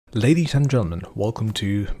Ladies and gentlemen, welcome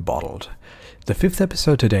to Bottled. The fifth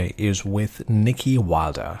episode today is with Nikki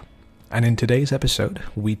Wilder. And in today's episode,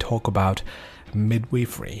 we talk about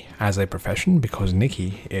midwifery as a profession because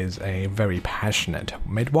Nikki is a very passionate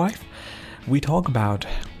midwife. We talk about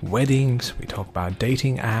weddings, we talk about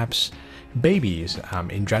dating apps, babies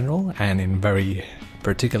in general and in very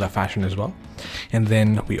particular fashion as well. And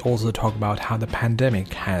then we also talk about how the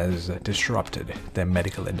pandemic has disrupted the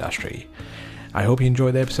medical industry. I hope you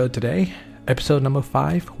enjoyed the episode today. Episode number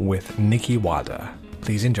 5 with Nikki Wilder.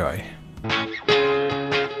 Please enjoy. I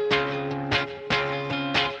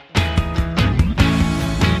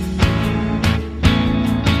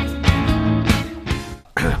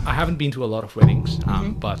haven't been to a lot of weddings,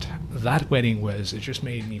 but that wedding it just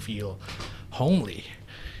made me feel homely.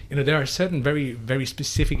 You know, there are certain very, very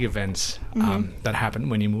specific events that happen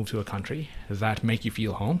when you move to a country that make you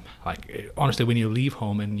feel home. Like, honestly, when you leave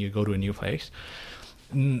home and you go to a new place,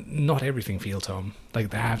 not everything feels home. Like,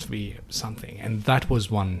 there has to be something. And that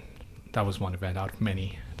was one event out of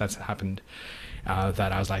many that's happened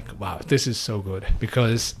that I was like, wow, this is so good.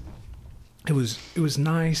 Because it was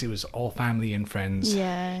nice. It was all family and friends.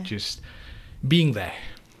 Yeah. Just being there.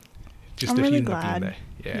 Just I'm the really feeling of glad. being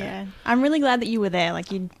there. Yeah. I'm really glad that you were there.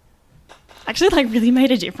 Like, you actually really made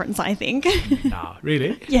a difference, I think. No,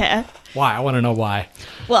 really? Yeah. Why? I want to know why.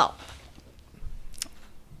 Well,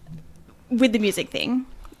 with the music thing,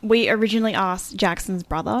 we originally asked Jackson's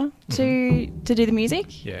brother to do the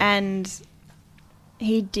music, and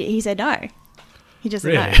he said no. He just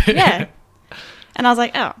said no. Yeah. And I was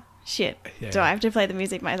like, oh, shit. Yeah. Do I have to play the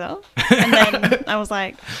music myself? And then I was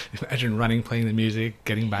like, imagine playing the music,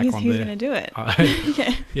 getting back on who's there. going to do it?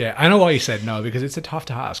 Yeah. Yeah, I know why you said no, because it's a tough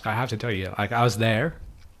task. I have to tell you. Like, I was there,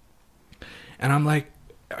 and I'm like,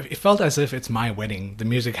 it felt as if it's my wedding. The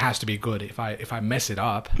music has to be good. If I mess it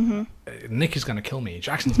up, Nick is gonna kill me.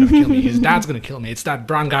 Jackson's gonna kill me. His dad's gonna kill me. It's that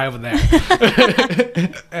brown guy over there.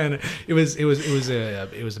 And it was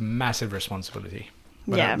a massive responsibility.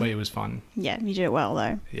 But it was fun. Yeah, you did it well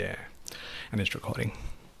though. Yeah, and it's recording.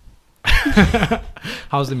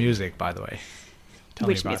 How's the music, by the way? Tell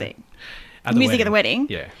Which me about music? It. Music at the wedding?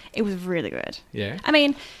 Yeah. It was really good. Yeah. I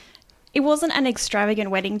mean, it wasn't an extravagant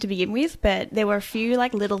wedding to begin with, but there were a few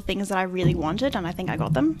little things that I really wanted, and I think I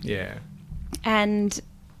got them. Yeah. And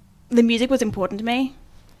the music was important to me.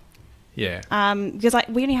 Yeah. Because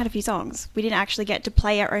we only had a few songs. We didn't actually get to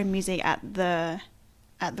play our own music at the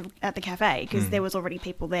cafe because there was already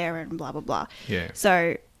people there and blah blah blah. Yeah.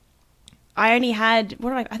 So I only had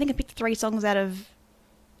I think I picked 3 songs out of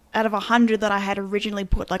 100 that I had originally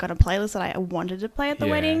put on a playlist that I wanted to play at the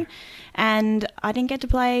wedding, and I didn't get to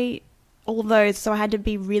play all of those, so I had to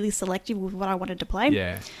be really selective with what I wanted to play.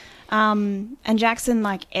 Yeah. And Jackson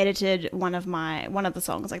edited one of the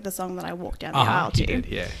songs, the song that I walked down the aisle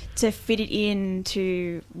to fit it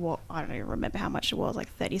into what I don't even remember how much it was,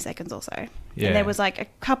 30 seconds or so. Yeah. And there was a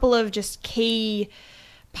couple of just key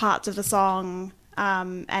parts of the song,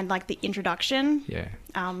 and the introduction. Yeah.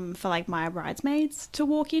 For my bridesmaids to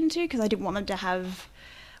walk into, because I didn't want them to have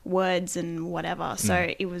words and whatever.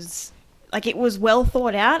 So it was it was well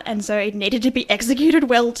thought out, and so it needed to be executed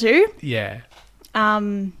well too. Yeah.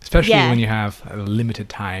 Especially when you have a limited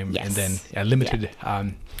time and then a limited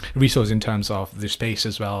resource in terms of the space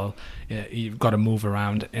as well. You've got to move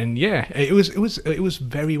around, and it was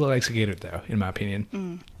very well executed though, in my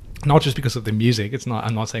opinion. Not just because of the music.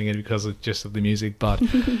 I'm not saying it because of just of the music, but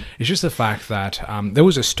it's just the fact that there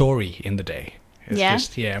was a story in the day. It's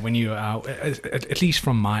just, when you at least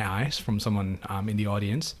from my eyes, from someone in the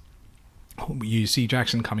audience, you see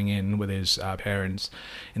Jackson coming in with his parents,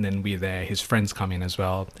 and then we're there, his friends come in as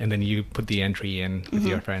well, and then you put the entry in with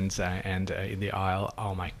your friends and in the aisle.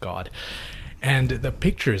 Oh my god. And the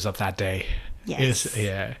pictures of that day is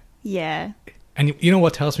and you know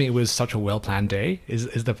what tells me it was such a well-planned day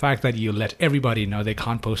is the fact that you let everybody know they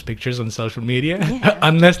can't post pictures on social media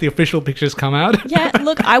unless the official pictures come out. Yeah,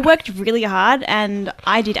 look, I worked really hard and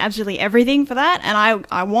I did absolutely everything for that, and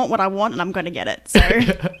I want what I want and I'm going to get it. So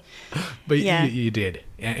But you did.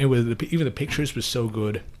 And it was even the pictures were so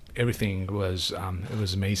good. Everything was it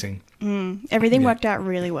was amazing. Everything worked out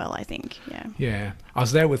really well, I think. Yeah, I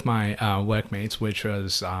was there with my workmates, which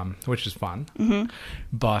was fun.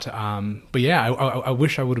 But I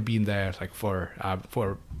wish I would have been there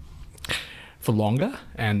for for longer,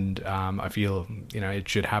 and I feel it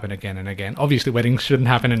should happen again and again. Obviously, weddings shouldn't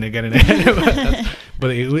happen again and again,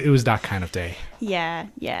 but it was that kind of day. Yeah.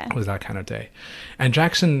 It was that kind of day. And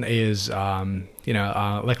Jackson is,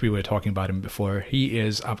 like we were talking about him before, he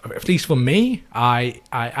is, at least for me, I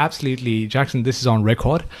absolutely, Jackson, this is on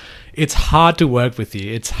record. It's hard to work with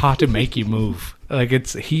you. It's hard to make you move.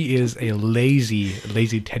 He is a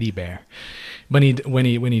lazy teddy bear. When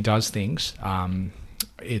he does things,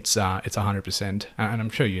 it's 100%, and I'm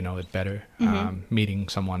sure you know it better. Meeting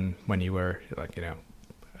someone when you were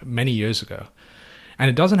many years ago, and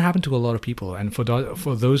it doesn't happen to a lot of people. And for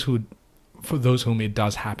those whom it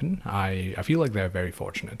does happen, I feel like they're very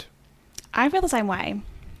fortunate. I feel the same way.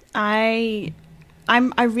 I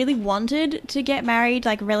really wanted to get married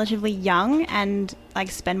relatively young and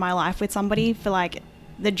spend my life with somebody for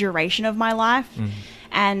the duration of my life.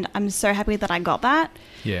 And I'm so happy that I got that.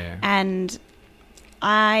 Yeah. And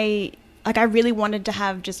I really wanted to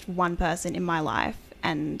have just one person in my life,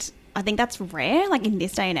 and I think that's rare in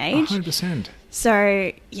this day and age. 100%.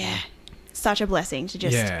 So yeah, such a blessing to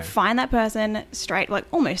just find that person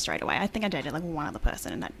almost straight away. I think I dated one other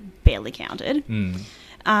person and that barely counted.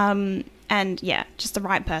 And yeah, just the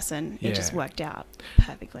right person. It just worked out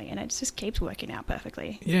perfectly, and it just keeps working out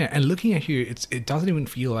perfectly. Yeah, and looking at you, it doesn't even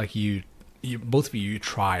feel like you both of you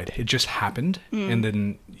tried. It just happened, and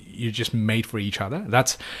then you just made for each other.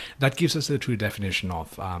 That gives us the true definition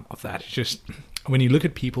of that. It's just when you look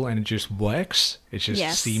at people and it just works, it's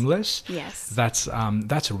just seamless. Yes, that's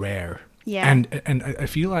rare. Yeah, and I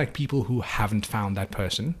feel like people who haven't found that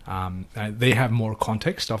person, they have more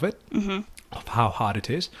context of it. Of how hard it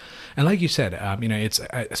is. And like you said, it's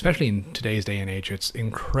especially in today's day and age, it's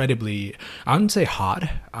incredibly, I wouldn't say hard,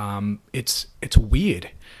 it's weird,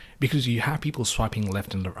 because you have people swiping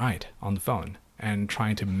left and right on the phone and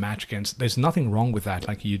trying to match against. There's nothing wrong with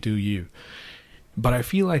that, you do you. But I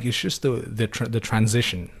feel like it's just the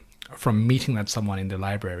transition from meeting that someone in the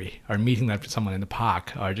library, or meeting that someone in the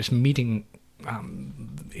park, or just meeting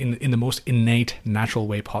in the most innate, natural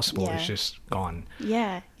way possible is just gone.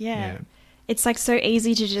 Yeah. It's so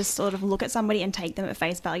easy to just sort of look at somebody and take them at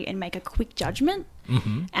face value and make a quick judgment.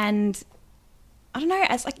 And I don't know,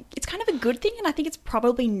 it's kind of a good thing, and I think it's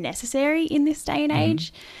probably necessary in this day and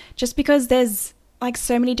age, just because there's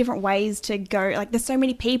so many different ways to go. There's so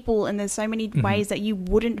many people, and there's so many ways that you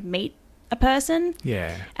wouldn't meet a person.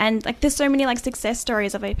 Yeah. And there's so many success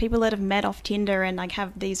stories of people that have met off Tinder and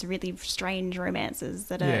have these really strange romances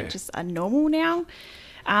that are just normal now.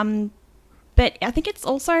 But I think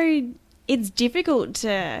it's difficult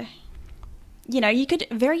to, you could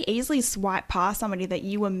very easily swipe past somebody that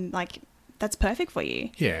you were that's perfect for you.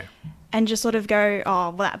 Yeah. And just sort of go, oh,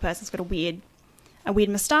 well, that person's got a weird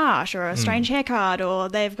moustache, or a strange haircut, or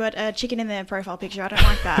they've got a chicken in their profile picture. I don't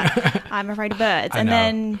like that. I'm afraid of birds. And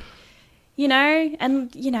then, I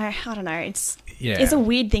don't know. It's a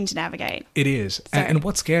weird thing to navigate. It is. So, and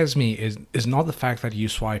what scares me is not the fact that you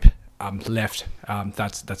swipe left,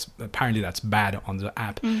 that's apparently that's bad on the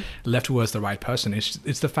app, left towards the right person.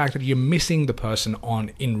 It's the fact that you're missing the person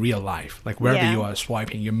in real life, wherever you are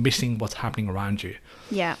swiping, you're missing what's happening around you.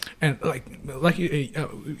 Yeah. And like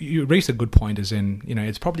you raised a good point, as in,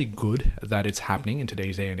 it's probably good that it's happening in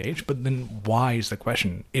today's day and age, but then why is the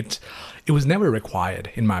question. It was never required,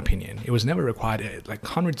 in my opinion. It was never required.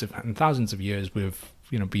 Hundreds and thousands of years we've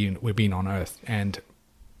been on Earth, and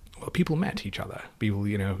people met each other. People,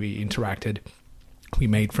 we interacted, we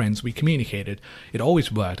made friends, we communicated. It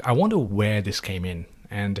always worked. I wonder where this came in.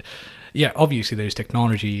 And yeah, obviously there's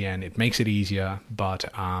technology and it makes it easier, but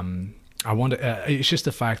I wonder, it's just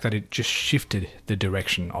the fact that it just shifted the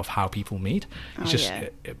direction of how people meet. It's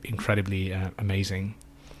incredibly amazing.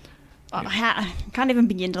 I can't even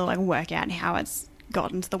begin to work out how it's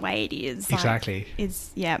gotten to the way it is. Exactly.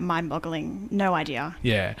 It's mind-boggling. No idea.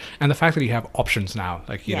 Yeah. And the fact that you have options now,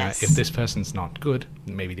 if this person's not good,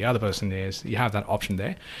 maybe the other person is, you have that option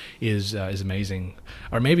there, is amazing.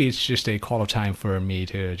 Or maybe it's just a call of time for me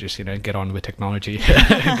to just get on with technology,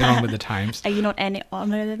 get on with the times. Are you not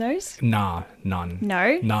on any of those? Nah, none.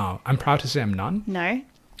 No, I'm proud to say I'm none. No.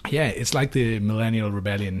 Yeah, it's like the millennial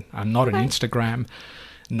rebellion. I'm not on Instagram,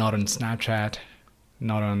 not on Snapchat,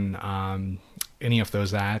 not on any of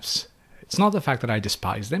those apps. It's not the fact that I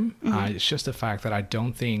despise them. It's just the fact that I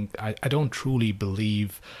don't truly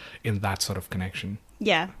believe in that sort of connection.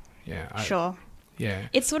 Yeah. Yeah. Sure. Yeah.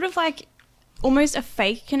 It's sort of almost a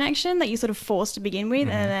fake connection that you sort of forced to begin with,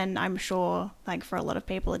 and then I'm sure for a lot of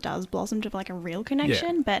people it does blossom to a real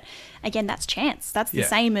connection. Yeah. But again, that's chance. That's the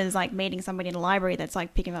same as meeting somebody in a library that's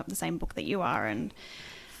picking up the same book that you are, and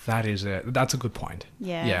That's a good point.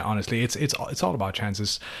 Yeah. Honestly, it's all about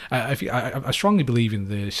chances. I strongly believe in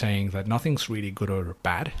the saying that nothing's really good or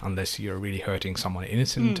bad unless you're really hurting someone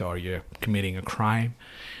innocent or you're committing a crime.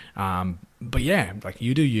 But yeah, like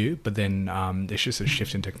you do you, but then there's just a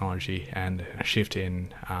shift in technology and a shift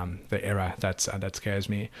in the era that scares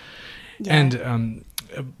me. Yeah. And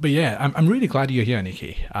but yeah, I'm really glad you're here,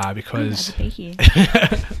 Nikki, because I'm glad to be here.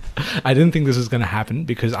 I didn't think this was going to happen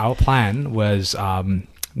because our plan was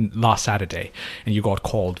last Saturday, and you got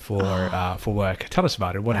called for work. Tell us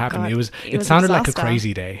about it. What happened? God. It sounded like a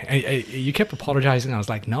crazy day. You kept apologizing. I was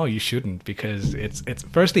like, no, you shouldn't, because it's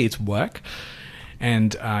firstly it's work.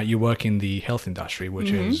 And you work in the health industry,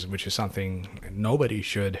 which is something nobody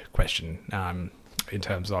should question in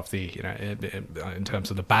terms of the in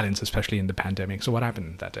terms of the balance, especially in the pandemic. So what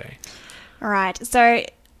happened that day? All right. So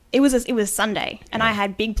it was Sunday, and I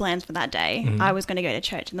had big plans for that day. I was going to go to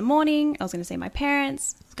church in the morning. I was going to see my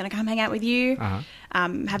parents. I was going to come hang out with you,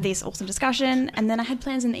 have this awesome discussion, and then I had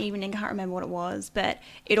plans in the evening. I can't remember what it was, but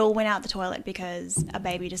it all went out the toilet because a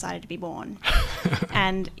baby decided to be born.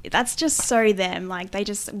 And that's just so them. Like, they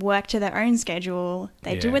just work to their own schedule.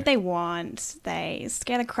 They do what they want. They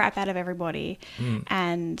scare the crap out of everybody.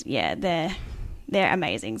 And yeah, they're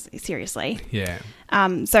amazing. Seriously. Yeah.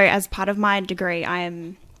 So as part of my degree,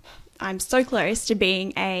 I'm so close to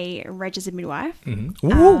being a registered midwife.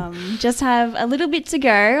 Just have a little bit to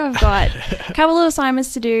go. I've got a couple of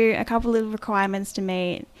assignments to do, a couple of requirements to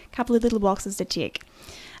meet, a couple of little boxes to tick.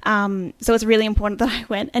 So it's really important that I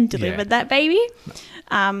went and delivered that baby.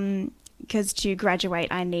 Because to graduate,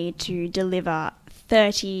 I need to deliver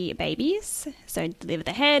 30 babies. So deliver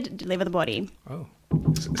the head, deliver the body. Oh,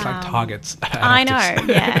 it's like targets. I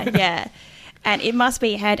know, yeah. And it must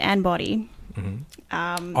be head and body.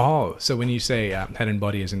 So when you say head and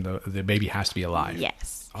body, as in the baby has to be alive?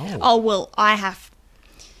 Yes. Oh, well, I have...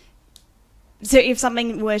 So if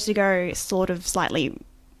something were to go sort of slightly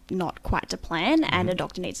not quite to plan and a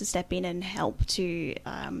doctor needs to step in and help to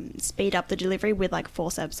speed up the delivery with like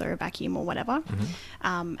forceps or a vacuum or whatever,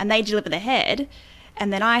 and they deliver the head,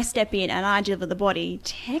 and then I step in and I deliver the body,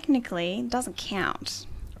 technically it doesn't count.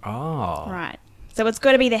 Oh. Right. So it's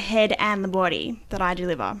got to be the head and the body that I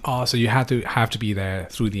deliver. Oh, so you have to be there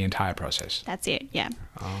through the entire process. That's it, yeah.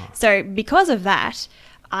 Oh. So because of that,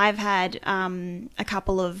 I've had a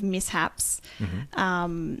couple of mishaps.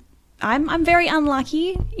 I'm very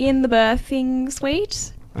unlucky in the birthing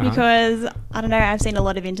suite because, I don't know, I've seen a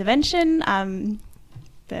lot of intervention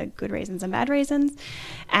for good reasons and bad reasons,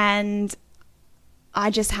 and I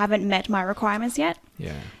just haven't met my requirements yet.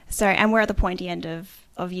 Yeah. So, and we're at the pointy end of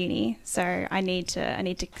uni, so I need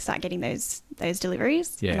to start getting those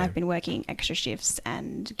deliveries. Yeah. And I've been working extra shifts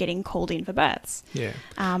and getting called in for births. Yeah.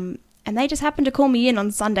 And they just happen to call me in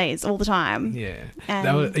on Sundays all the time. Yeah.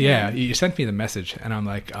 And, you sent me the message, and I'm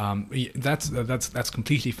like, that's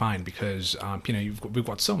completely fine because we've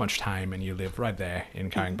got so much time, and you live right there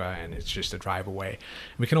in Caringbah, and it's just a drive away.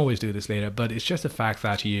 We can always do this later, but it's just the fact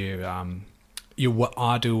that you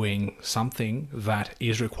are doing something that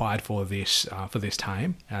is required for this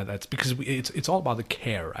time. That's because it's all about the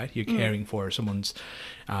care, right? You're caring for someone's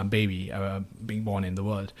baby being born in the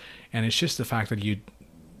world, and it's just the fact that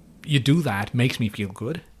you do that makes me feel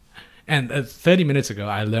good. And 30 minutes ago,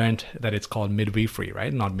 I learned that it's called midwifery,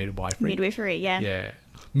 right? Not midwifery. Midwifery, yeah. Yeah,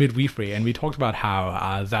 midwifery. And we talked about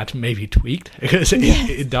how that may be tweaked because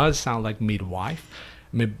it does sound like midwifery.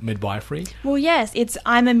 Well, yes,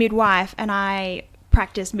 I'm a midwife and I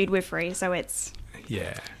practice midwifery, so it's...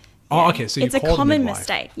 Yeah. Oh, okay, so it's a common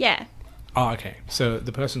mistake, yeah. Oh, okay. So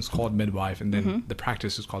the person's called midwife and then the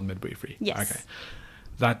practice is called midwifery. Yes. Okay.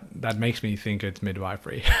 That makes me think it's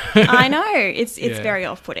midwifery. I know. It's very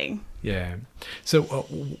off-putting. Yeah. So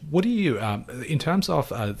what do you, in terms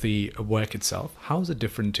of the work itself, how is it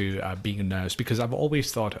different to being a nurse? Because I've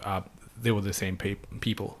always thought they were the same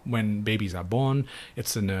people. When babies are born,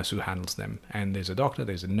 it's the nurse who handles them. And there's a doctor,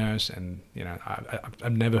 there's a nurse, and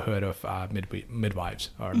I've never heard of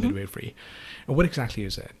midwives or midwifery. What exactly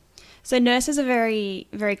is that? So nurses are very,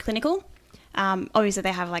 very clinical. Obviously,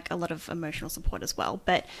 they have like a lot of emotional support as well.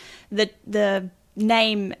 But the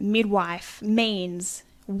name midwife means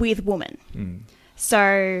with woman.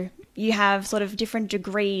 So you have sort of different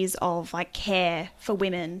degrees of like care for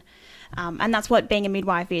women. And that's what being a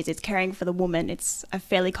midwife is. It's caring for the woman. It's a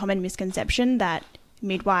fairly common misconception that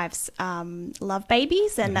midwives love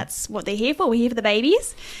babies, and that's what they're here for. We're here for the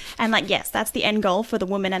babies. And like, yes, that's the end goal for the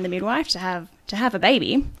woman and the midwife, to have a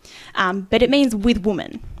baby. But it means with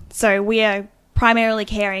woman. So we are primarily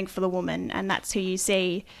caring for the woman, and that's who you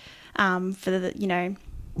see for the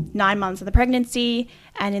 9 months of the pregnancy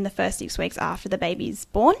and in the first 6 weeks after the baby's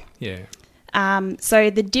born. Yeah. So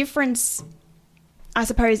the difference, I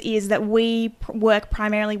suppose, is that we work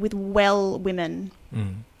primarily with well women.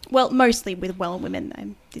 Well, mostly with well women.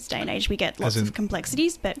 In this day and age, we get lots of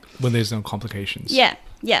complexities, but when there's no complications. Yeah.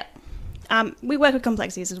 We work with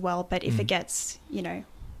complexities as well, but if it gets,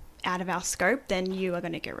 out of our scope, then you are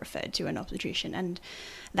going to get referred to an obstetrician, and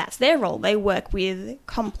that's their role. They work with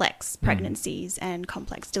complex pregnancies and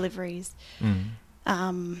complex deliveries,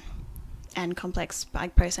 and complex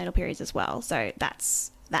postnatal periods as well. So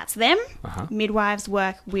that's them. Midwives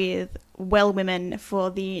work with well women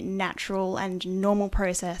for the natural and normal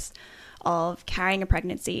process of carrying a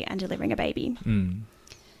pregnancy and delivering a baby,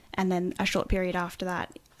 and then a short period after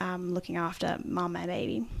that, looking after mum and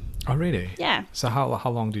baby. Oh, really? Yeah. So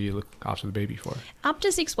how long do you look after the baby for? Up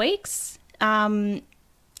to 6 weeks. In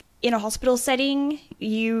a hospital setting,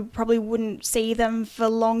 you probably wouldn't see them for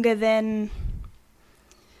longer than,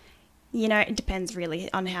 it depends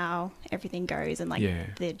really on how everything goes and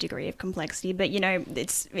the degree of complexity. But,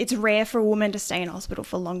 it's rare for a woman to stay in hospital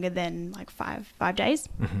for longer than 5 days.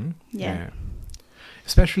 Yeah.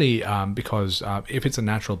 Especially because if it's a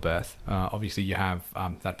natural birth, obviously you have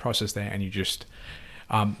that process there, and you just...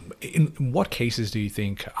 in what cases do you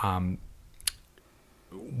think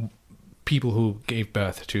people who gave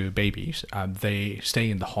birth to babies, they stay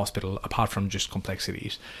in the hospital apart from just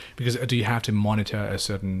complexities? Because do you have to monitor a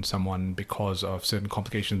certain someone because of certain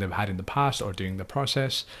complications they've had in the past or during the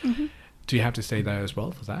process? Do you have to stay there as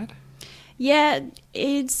well for that? Yeah,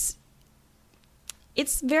 it's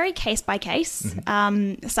very case by case.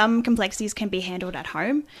 Some complexities can be handled at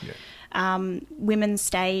home. Women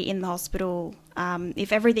stay in the hospital.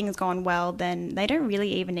 If everything has gone well, then they don't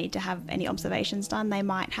really even need to have any observations done. They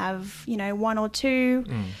might have, 1 or 2,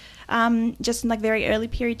 just in very early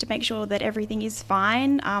period to make sure that everything is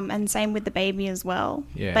fine. And same with the baby as well.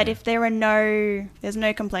 Yeah. But if there's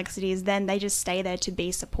no complexities, then they just stay there to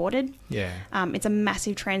be supported. Yeah. It's a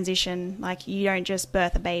massive transition. You don't just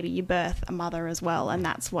birth a baby, you birth a mother as well. And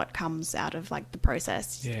that's what comes out of the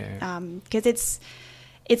process. Yeah. Because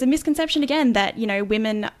it's a misconception again that,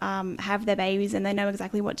 women have their babies and they know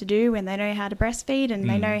exactly what to do, and they know how to breastfeed, and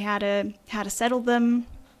they know how to settle them,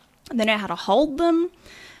 and they know how to hold them,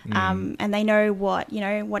 and they know what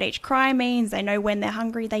each cry means. They know when they're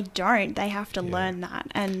hungry. They don't. They have to learn that,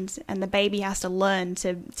 and the baby has to learn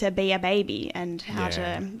to be a baby, and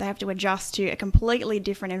they have to adjust to a completely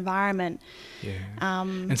different environment. Yeah.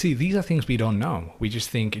 And see, these are things we don't know. We just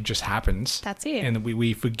think it just happens. That's it. And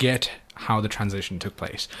we forget how the transition took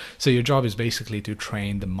place. So your job is basically to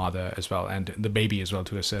train the mother as well, and the baby as well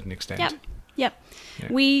to a certain extent. Yep. Yeah.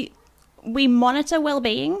 We monitor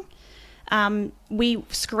well-being. We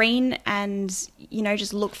screen and,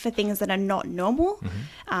 just look for things that are not normal,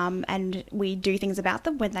 and we do things about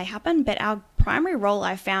them when they happen. But our primary role,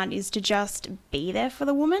 I've found, is to just be there for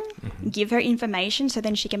the woman, give her information so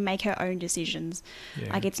then she can make her own decisions.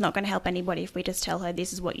 Yeah. It's not going to help anybody if we just tell her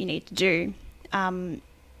this is what you need to do.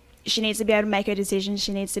 She needs to be able to make her decisions.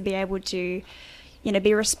 She needs to be able to,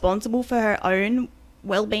 be responsible for her own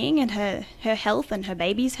well-being and her health and her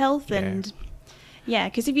baby's health. Yeah. And yeah,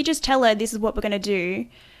 because if you just tell her this is what we're going to do,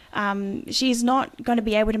 she's not going to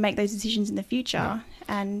be able to make those decisions in the future,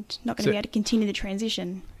 and not going to be able to continue the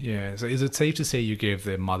transition. Yeah. So is it safe to say you give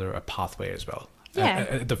the mother a pathway as well?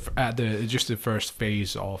 Yeah. At the first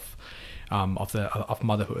phase of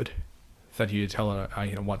motherhood, that you tell her,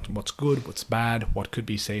 what's good, what's bad, what could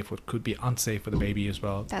be safe, what could be unsafe for the baby as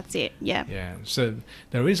well. That's it. Yeah. Yeah. So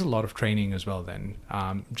there is a lot of training as well then,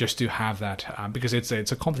 just to have that, because it's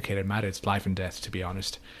a complicated matter. It's life and death, to be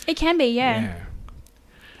honest. It can be, yeah.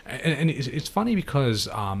 Yeah. And it's funny because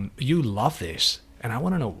you love this, and I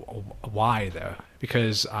want to know why though,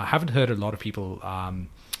 because I haven't heard a lot of people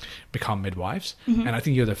become midwives, and I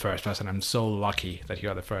think you're the first person. I'm so lucky that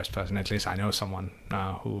you're the first person. At least I know someone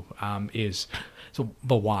who is. So,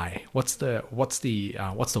 but why? What's the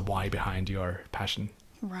why behind your passion?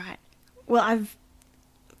 Right. Well,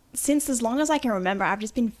 since as long as I can remember, I've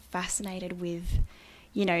just been fascinated with,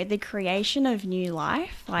 the creation of new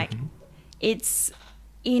life. It's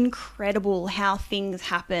incredible how things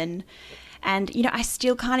happen. And, I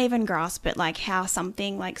still can't even grasp it, how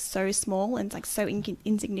something so small and so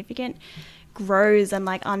insignificant grows and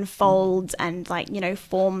unfolds and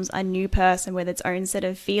forms a new person with its own set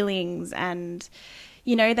of feelings and,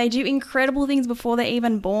 you know, they do incredible things before they're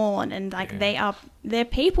even born, and like they're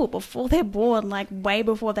people before they're born, like way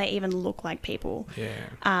before they even look like people.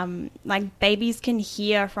 Like babies can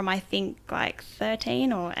hear from I think like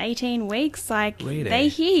 13 or 18 weeks, like really? They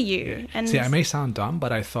hear you. And see, I may sound dumb,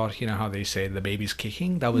 but I thought, you know how they say the baby's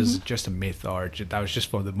kicking, that was just a myth, or that was just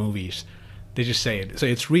for the movies. They just say it, so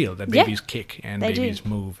it's real that babies kick and babies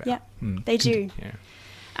move. They do.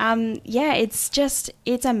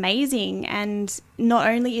 It's amazing. And not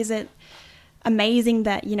only is it amazing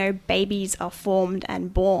that, you know, babies are formed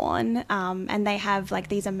and born, and they have like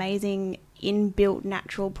these amazing inbuilt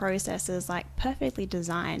natural processes, like perfectly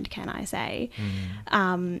designed, can I say,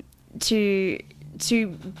 to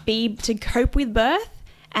cope with birth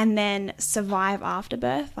and then survive after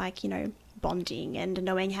birth, like, you know, bonding and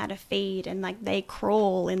knowing how to feed, and like they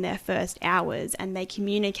crawl in their first hours and they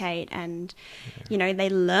communicate and you know, they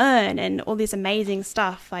learn and all this amazing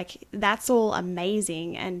stuff. Like that's all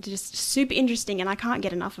amazing and just super interesting, and I can't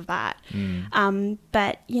get enough of that.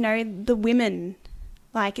 But you know, the women,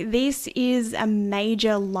 like this is a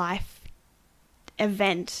major life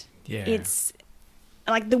event. It's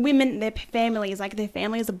like the women, their families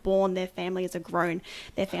are born, their families are grown,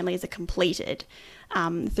 their families are completed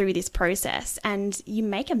through this process, and you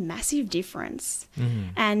make a massive difference.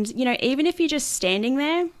 And, you know, even if you're just standing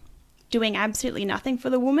there doing absolutely nothing for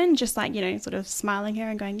the woman, just like, you know, sort of smiling her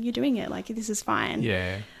and going, you're doing it, like this is fine.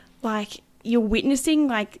 Like you're witnessing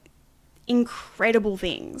like incredible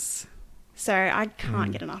things. So I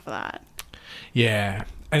can't get enough of that.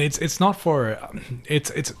 And it's not for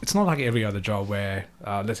it's not like every other job where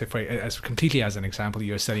let's say, for as completely as an example,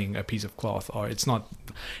 you're selling a piece of cloth, or it's not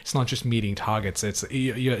just meeting targets. It's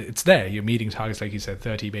you're meeting targets, like you said,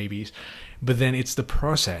 30 babies, but then it's the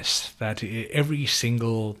process that every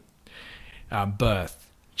single birth,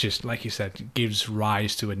 just like you said, gives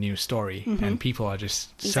rise to a new story, and people are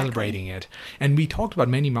just celebrating it. And we talked about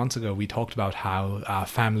many months ago, we talked about how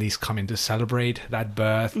families come in to celebrate that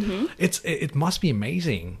birth. It must be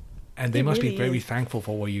amazing, and they must be very thankful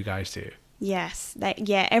for what you guys do. Yes,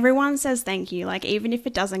 everyone says thank you, like even if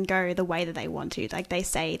it doesn't go the way that they want to, like they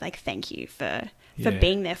say like thank you for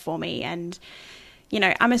being there for me. And you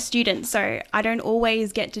know, I'm a student, so I don't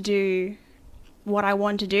always get to do what I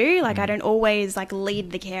want to do. Like I don't always like lead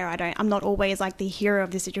the care. I'm not always like the hero of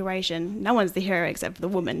the situation. No one's the hero except for the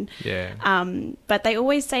woman. But they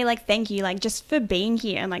always say like thank you, like just for being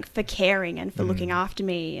here and like for caring and for looking after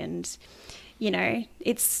me. And you know,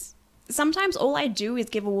 it's sometimes all I do is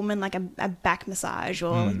give a woman like a back massage,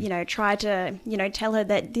 or you know, try to, you know, tell her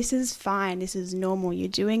that this is fine, this is normal, you're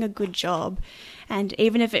doing a good job. And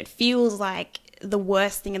even if it feels like the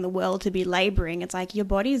worst thing in the world to be laboring, it's like your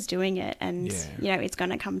body's doing it, and you know, it's going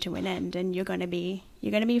to come to an end, and you're going to be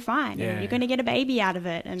fine, and you're going to get a baby out of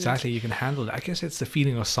it. And exactly, you can handle it. I guess it's the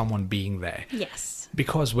feeling of someone being there.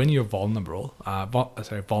 Because when you're vulnerable,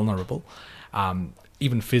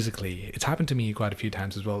 even physically, it's happened to me quite a few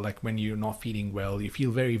times as well. Like when you're not feeling well, you feel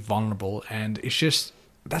very vulnerable, and it's just,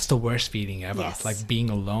 that's the worst feeling ever. Like being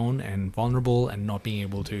alone and vulnerable and not being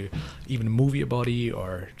able to even move your body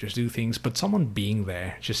or just do things, but someone being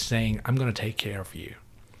there, just saying, I'm going to take care of you.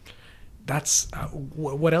 That's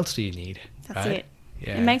what else do you need? That's right?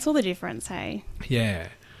 It makes all the difference. Hey.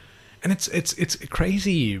 And it's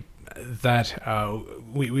crazy that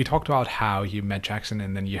we talked about how you met Jackson,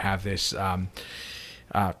 and then you have this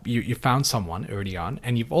you found someone early on,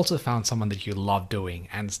 and you've also found someone that you love doing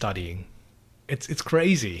and studying. It's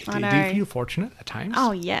crazy. Do you feel fortunate at times?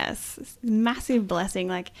 Oh yes, it's a massive blessing.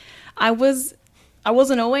 Like I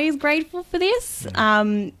wasn't always grateful for this,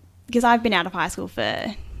 because I've been out of high school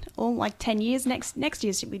for like 10 years. Next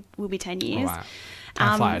year will be 10 years. Oh, wow.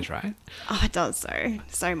 Time flies, right? Oh, it does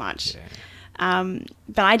so much.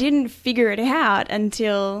 But I didn't figure it out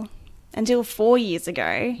until 4 years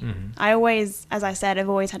ago. I always, as I said, I've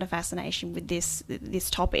always had a fascination with this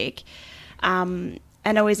topic.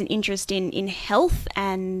 And always an interest in health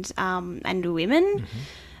and women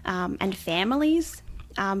and families,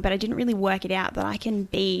 but I didn't really work it out that I can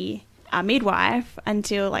be a midwife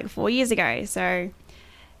until like 4 years ago. So,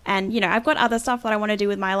 and you know, I've got other stuff that I want to do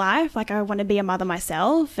with my life. Like I want to be a mother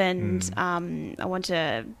myself, and I want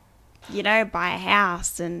to, you know, buy a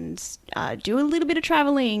house and do a little bit of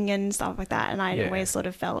traveling and stuff like that. And I always sort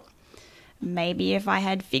of felt, maybe if I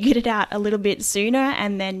had figured it out a little bit sooner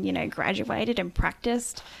and then, you know, graduated and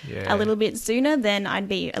practiced a little bit sooner, then I'd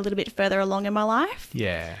be a little bit further along in my life.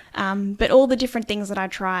 But all the different things that I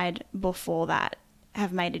tried before that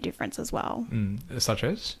have made a difference as well. Such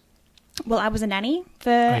as? Well, I was a nanny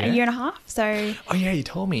for a year and a half, so... Oh, yeah, you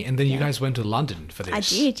told me. And then you guys went to London for this. I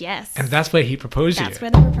did, yes. And that's where he proposed to you. That's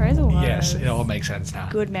where the proposal was. Yes, it all makes sense now.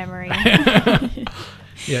 Good memory.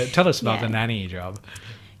 Yeah, tell us about the nanny job.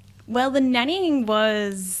 Well, the nannying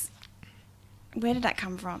was... Where did that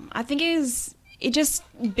come from? I think it just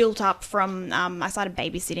built up from... I started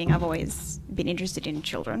babysitting. I've always been interested in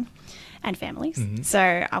children and families. Mm-hmm.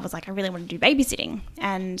 So I was like, I really want to do babysitting.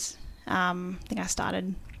 And I think I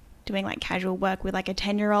started doing like casual work with like a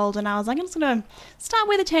 10-year-old, and I was like, I'm just going to start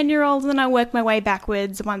with a 10-year-old, and then I work my way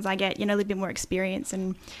backwards once I get, a little bit more experience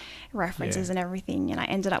and references and everything. And I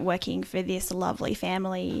ended up working for this lovely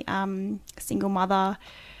family, single mother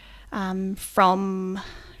from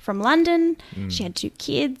London. She had 2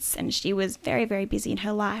 kids, and she was very, very busy in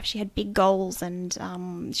her life. She had big goals, and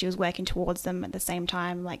she was working towards them at the same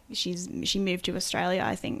time. Like she moved to Australia,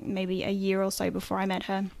 I think maybe a year or so before I met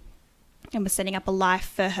her, and was setting up a life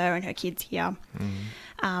for her and her kids here.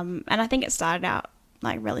 And I think it started out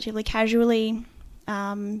like relatively casually,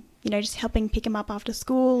 just helping pick them up after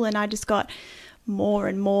school, and I just got more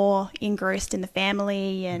and more engrossed in the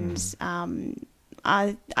family, and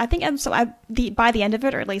I think by the end of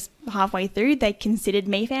it, or at least halfway through, they considered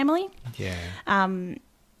me family. Yeah.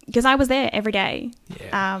 Because I was there every day.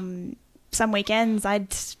 Yeah. Some weekends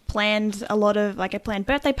I'd planned I planned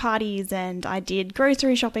birthday parties, and I did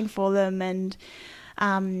grocery shopping for them, and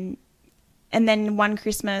then one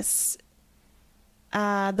Christmas,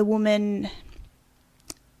 the woman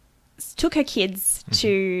took her kids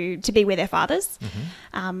to be with their fathers.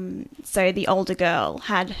 So the older girl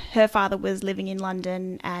her father was living in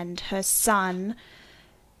London, and her son's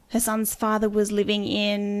father was living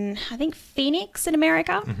in, I think, Phoenix in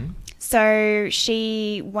America. So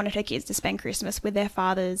she wanted her kids to spend Christmas with their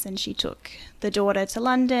fathers, and she took the daughter to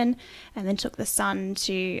London and then took the son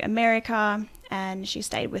to America, and she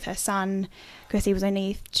stayed with her son because he was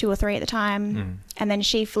only 2 or 3 at the time. And then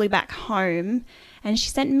she flew back home, and she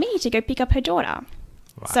sent me to go pick up her daughter.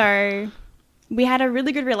 Wow. So we had a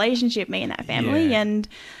really good relationship, me and that family, and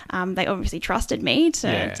they obviously trusted me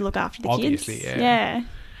to look after the kids. Yeah.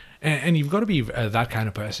 And you've got to be that kind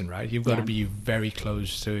of person, right? You've got to be very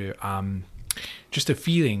close to just a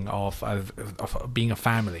feeling of being a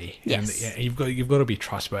family. Yes. And you've got to be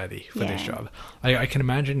trustworthy for this job. I can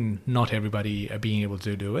imagine not everybody being able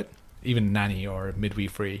to do it, even nanny or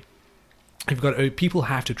midwifery. People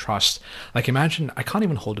have to trust. Like, imagine, I can't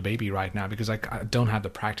even hold a baby right now because I don't have the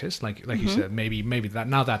practice. Like you said, maybe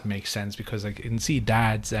that makes sense, because I can see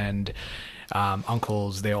dads and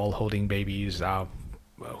uncles, they're all holding babies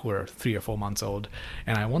who are 3 or 4 months old,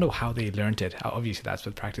 and I wonder how they learned it. Obviously that's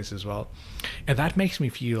with practice as well, and that makes me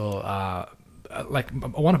feel like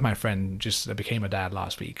one of my friends just became a dad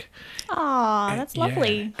last week. Oh, that's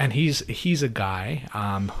lovely. Yeah. And he's a guy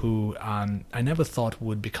who I never thought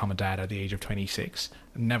would become a dad at the age of 26.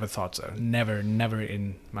 Never thought so. Never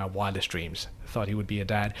in my wildest dreams thought he would be a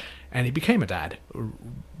dad, and he became a dad.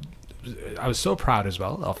 I was so proud as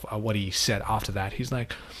well of what he said after that. He's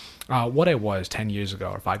like, what I was 10 years ago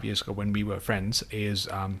or 5 years ago when we were friends is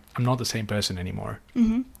I'm not the same person anymore.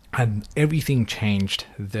 And everything changed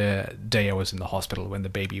the day I was in the hospital when the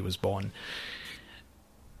baby was born.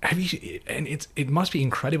 It must be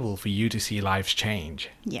incredible for you to see lives change.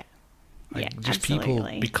 Yeah. Just absolutely.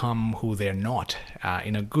 People become who they're not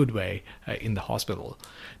in a good way in the hospital.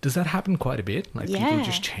 Does that happen quite a bit? Like people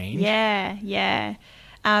just change? Yeah.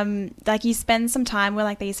 Like you spend some time with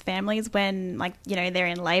like these families when they're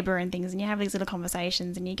in labor and things, and you have these little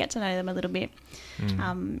conversations and you get to know them a little bit.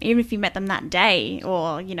 Even if you met them that day,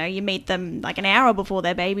 or you meet them like an hour before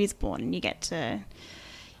their baby's born, and you get to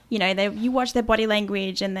you watch their body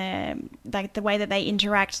language and their like the way that they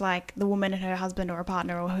interact, like the woman and her husband or a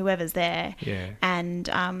partner or whoever's there. And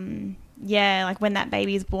like when that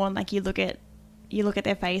baby's born, like you look at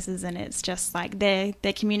their faces, and it's just like they're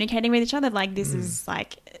communicating with each other. Like this is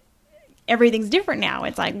like everything's different now.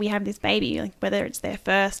 It's like we have this baby, like whether it's their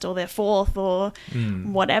first or their fourth or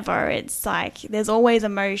whatever. It's like there's always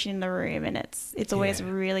emotion in the room, and it's always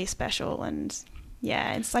really special. And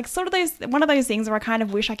it's like sort of one of those things where I kind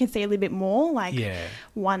of wish I could see a little bit more. Like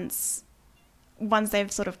once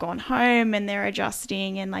they've sort of gone home and they're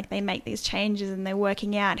adjusting, and like they make these changes and they're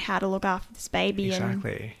working out how to look after this baby.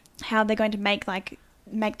 Exactly. And how they're going to make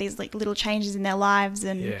these like little changes in their lives,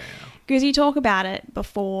 and because you talk about it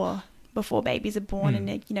before babies are born,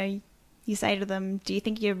 and you say to them, do you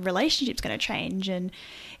think your relationship's going to change, and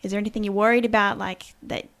is there anything you're worried about, like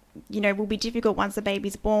that will be difficult once the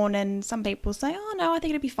baby's born, and some people say, oh no, I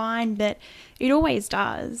think it'll be fine, but it always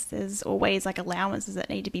does. There's always like allowances that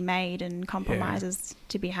need to be made and compromises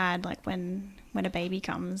to be had, like when a baby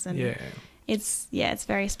comes, and it's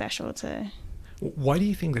very special to. Why do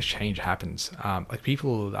you think this change happens? Like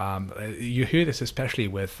people, you hear this especially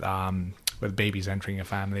with babies entering a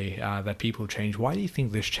family, that people change. Why do you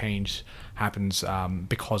think this change happens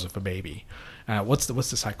because of a baby? What's the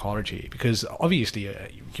psychology? Because obviously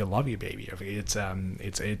you love your baby. It's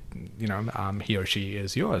he or she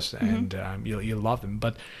is yours, and you love them.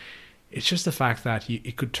 But it's just the fact that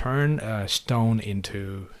it could turn a stone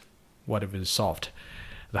into whatever is soft,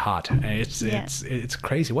 the heart. And it's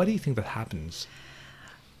crazy. Why do you think that happens?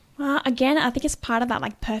 Again, I think it's part of that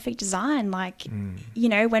like perfect design. Like,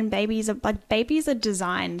 when babies are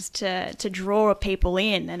designed to draw people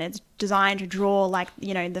in, and it's designed to draw like,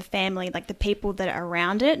 the family, like the people that are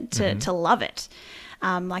around it to love it.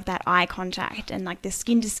 Like that eye contact and like the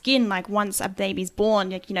skin to skin, like once a baby's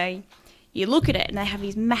born, like, you look at it and they have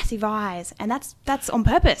these massive eyes, and that's on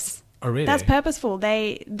purpose. Oh, really? That's purposeful.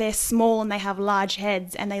 They're small and they have large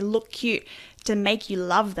heads and they look cute to make you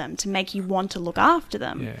love them, to make you want to look after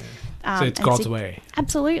them. Yeah. So it's God's way.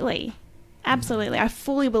 Absolutely. I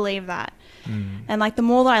fully believe that. And like the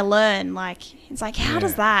more that I learn, like it's like, how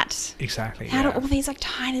does that exactly? How do all these like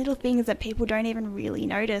tiny little things that people don't even really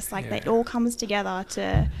notice, like that all comes together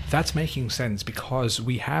to. That's making sense, because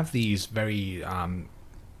we have these very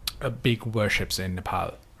big worships in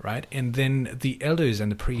Nepal. Right? And then the elders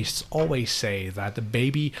and the priests always say that the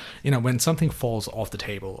baby, when something falls off the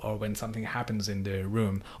table or when something happens in the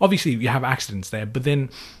room, obviously you have accidents there, but then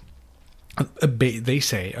they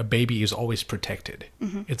say a baby is always protected.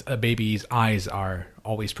 It's a baby's eyes are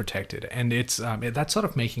always protected. And it's that's sort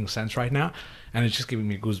of making sense right now. And it's just giving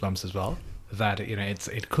me goosebumps as well. That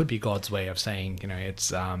it could be God's way of saying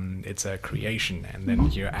it's a creation, and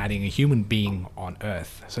then you're adding a human being on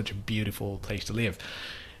earth, such a beautiful place to live.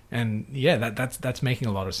 And that's making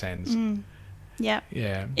a lot of sense. Yeah.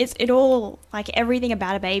 It all, like everything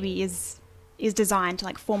about a baby is designed to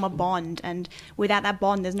like form a bond, and without that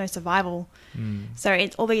bond there's no survival. So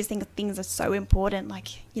it's all these things are so important, like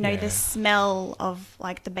the smell of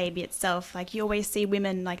like the baby itself. Like you always see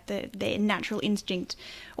women, like their natural instinct,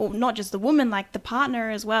 or not just the woman, like the partner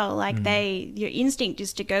as well, like your instinct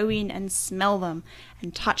is to go in and smell them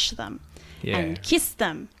and touch them and kiss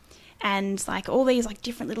them. And like all these like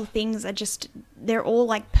different little things are they're all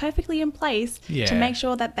like perfectly in place to make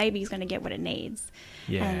sure that baby's going to get what it needs.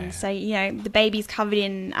 And so, the baby's covered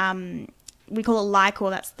in, we call it liquor,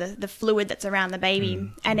 that's the fluid that's around the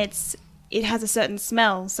baby. And it has a certain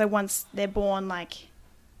smell. So once they're born, like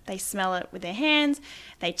they smell it with their hands,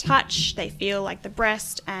 they touch, they feel like the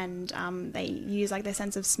breast, and they use like their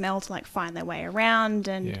sense of smell to like find their way around.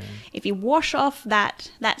 And if you wash off that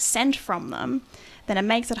scent from them, then it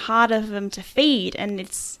makes it harder for them to feed, and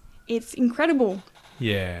it's incredible.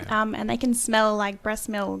 And they can smell like breast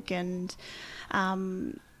milk, and I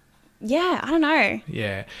don't know.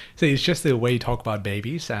 So it's just the way you talk about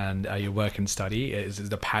babies and your work and study is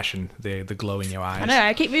the passion, the glow in your eyes. I know,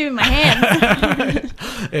 I keep moving my hands.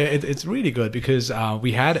 It's really good, because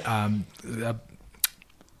we had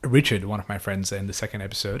Richard, one of my friends, in the second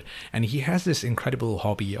episode, and he has this incredible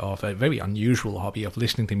hobby, of a very unusual hobby, of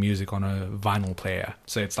listening to music on a vinyl player.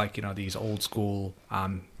 So it's like these old school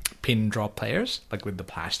pin drop players, like with the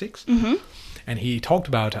plastics. And he talked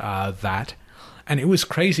about that, and it was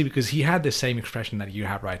crazy because he had the same expression that you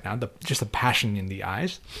have right now, just a passion in the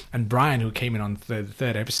eyes. And Brian, who came in on the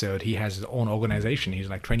third episode, he has his own organization. He's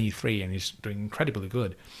like 23 and he's doing incredibly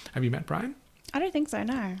good. Have you met Brian? I don't think so,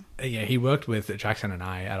 no. He worked with Jackson and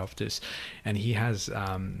I at Optus, and he has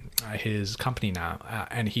his company now,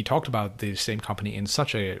 and he talked about the same company in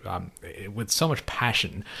such with so much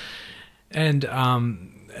passion, and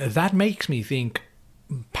that makes me think,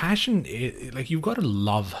 passion, like you've got to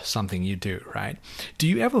love something you do, right? Do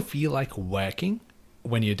you ever feel like working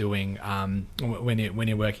when you're doing when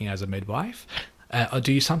you're working as a midwife? Or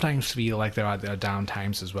do you sometimes feel like there are down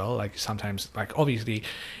times as well? Like sometimes, like obviously,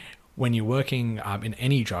 when you're working in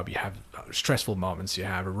any job, you have stressful moments, you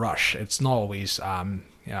have a rush. It's not always a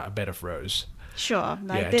bed of roses. Sure.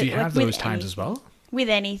 Do you have those times as well? With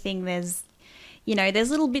anything, there's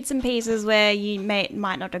little bits and pieces where you might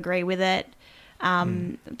not agree with it.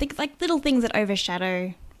 Think like little things that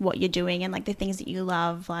overshadow what you're doing and like the things that you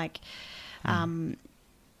love. Like,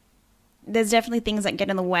 there's definitely things that get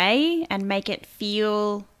in the way and make it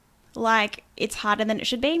feel like it's harder than it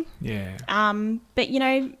should be. But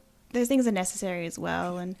those things are necessary as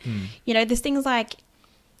well. And, there's things like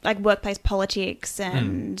workplace politics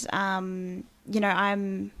and, I'm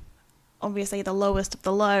obviously the lowest of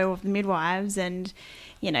the low of the midwives, and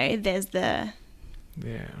there's the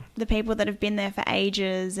people that have been there for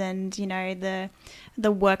ages, and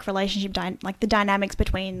the work relationship, like the dynamics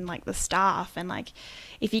between like the staff, and like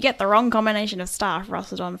if you get the wrong combination of staff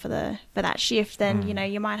rostered on for that shift, then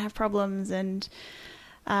you might have problems, and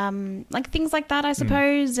like things like that, I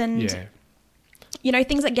suppose. And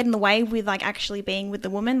things that get in the way with like actually being with the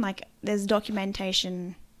woman, like there's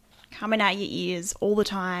documentation coming out your ears all the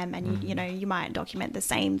time, and you might document the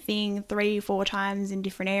same thing 3-4 times in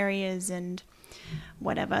different areas, and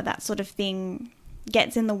whatever, that sort of thing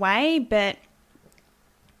gets in the way. But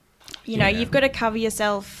you've got to cover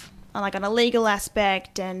yourself like on a legal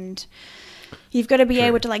aspect, and you've got to be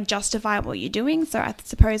able to like justify what you're doing. So I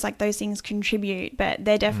suppose like those things contribute, but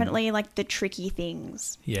they're definitely like the tricky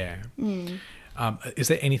things. Is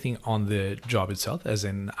there anything on the job itself, as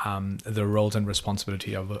in the roles and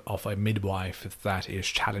responsibility of a midwife, that is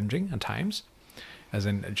challenging at times? As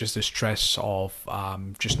in just the stress of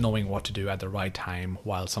just knowing what to do at the right time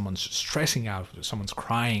while someone's stressing out, someone's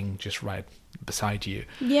crying just right beside you.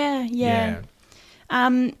 Yeah,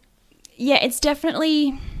 it's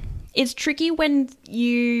definitely, it's tricky when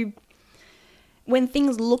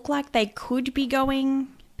things look like they could be going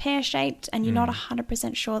pear-shaped and you're not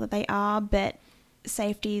 100% sure that they are, but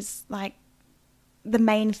safety's like the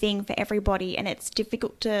main thing for everybody, and it's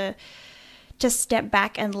difficult to step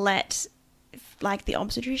back and let like the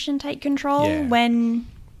obstetrician take control when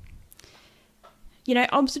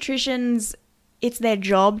obstetricians, it's their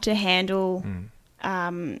job to handle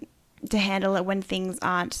it when things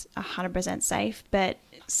aren't 100% safe, but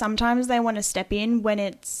sometimes they want to step in when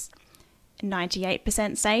it's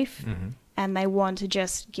 98% safe and they want to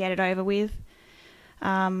just get it over with.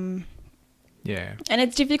 And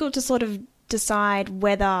it's difficult to sort of decide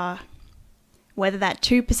whether that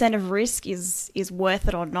 2% of risk is worth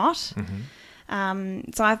it or not.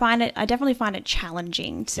 So I definitely find it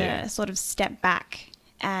challenging to sort of step back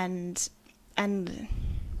and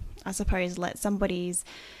I suppose let somebody's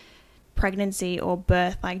pregnancy or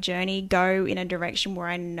birth like journey go in a direction where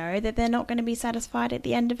I know that they're not going to be satisfied at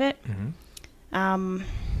the end of it. But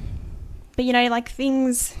like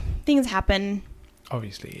things happen,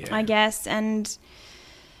 obviously, I guess, and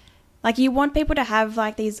like you want people to have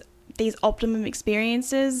like these optimum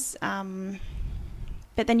experiences,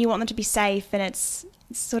 but then you want them to be safe, and it's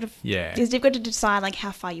sort of it's difficult to decide like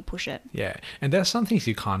how far you push it. And there's some things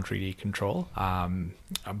you can't really control,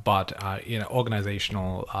 but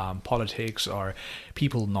organizational politics or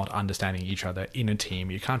people not understanding each other in a team,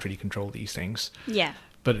 you can't really control these things.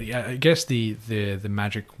 But I guess the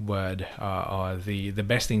magic word or the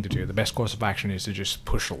best thing to do, the best course of action, is to just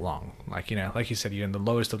push along. Like like you said, you're in the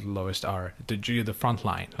lowest of the lowest, are you're the front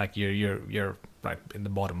line. Like you're right in the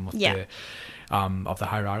bottom of the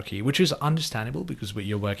hierarchy, which is understandable because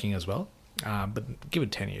you're working as well. But give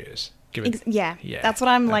it 10 years. That's what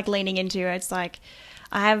I'm like leaning into. It's like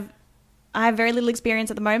I have very little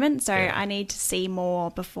experience at the moment, so I need to see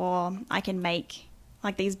more before I can make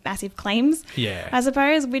like these massive claims, I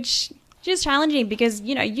suppose, which is challenging because,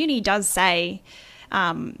 uni does say,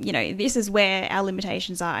 this is where our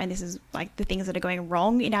limitations are and this is like the things that are going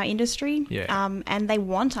wrong in our industry. And they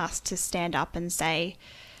want us to stand up and say,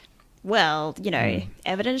 well,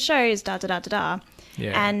 evidence shows da-da-da-da-da.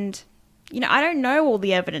 And, I don't know all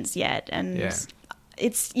the evidence yet. And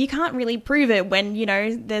you can't really prove it when,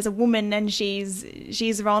 there's a woman and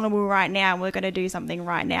she's vulnerable right now and we're going to do something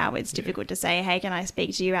right now. It's difficult to say, hey, can I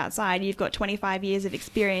speak to you outside? You've got 25 years of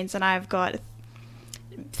experience and I've got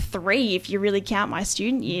 3 if you really count my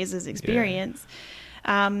student years as experience.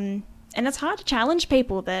 And it's hard to challenge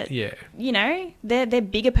people that, they're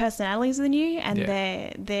bigger personalities than you and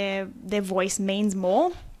their voice means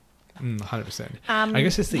more. 100%. I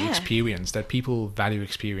guess it's the experience that people value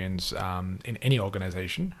experience in any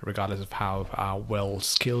organization, regardless of how well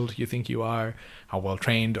skilled you think you are, how well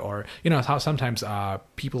trained, or how sometimes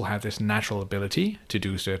people have this natural ability to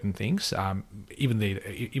do certain things, even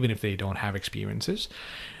if they don't have experiences.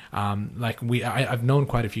 I've known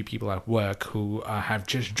quite a few people at work who have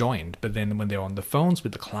just joined, but then when they're on the phones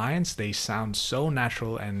with the clients, they sound so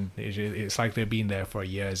natural, and it's like they've been there for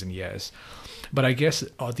years and years. But I guess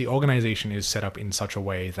the organization is set up in such a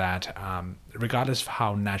way that regardless of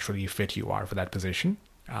how naturally fit you are for that position,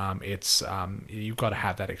 you've got to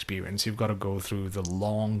have that experience. You've got to go through the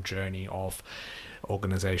long journey of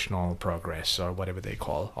organizational progress, or whatever they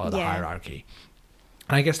call, or the hierarchy.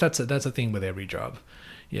 And I guess that's a thing with every job.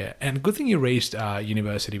 Yeah, and good thing you raised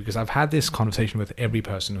university, because I've had this conversation with every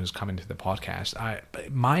person who's come into the podcast.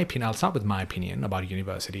 I'll start with my opinion about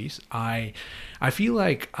universities. I feel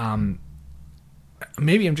like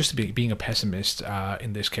maybe I'm just being a pessimist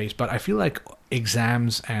in this case, but I feel like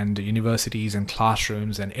exams and universities and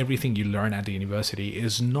classrooms and everything you learn at the university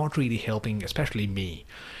is not really helping, especially me.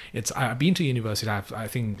 I've been to university. I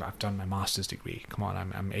think I've done my master's degree. Come on,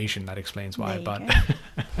 I'm Asian. That explains why. But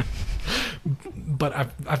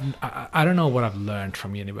but I don't know what I've learned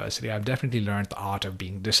from university. I've definitely learned the art of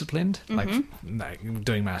being disciplined, like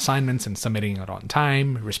doing my assignments and submitting it on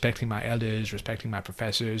time, respecting my elders, respecting my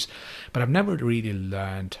professors. But I've never really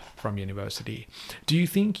learned from university. Do you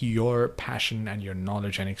think your passion and your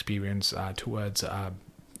knowledge and experience towards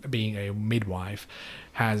being a midwife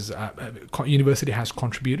has university has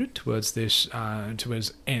contributed towards this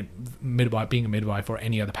towards being a midwife or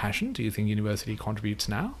any other passion? Do you think university contributes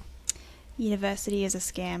now? University is a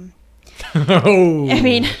scam. Oh, I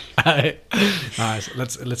mean,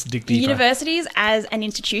 let's dig deeper. Universities as an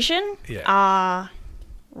institution are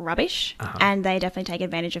rubbish, and they definitely take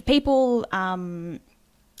advantage of people.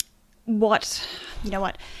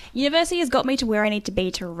 University has got me to where I need to be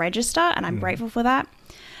to register, and I'm grateful for that.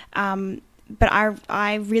 But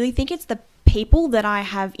I really think it's the people that I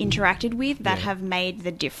have interacted with that have made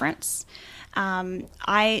the difference. The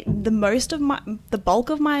bulk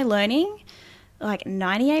of my learning, like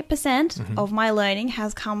 98% of my learning,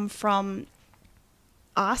 has come from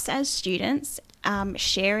us as students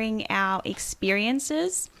sharing our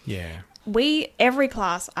experiences. Yeah. Every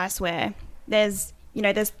class, I swear, there's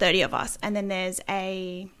 30 of us, and then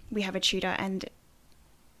we have a tutor, and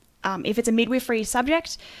if it's a midwifery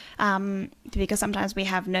subject, because sometimes we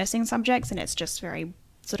have nursing subjects and it's just very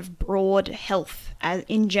sort of broad health as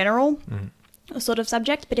in general sort of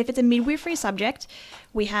subject. But if it's a midwifery subject,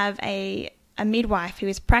 we have a midwife who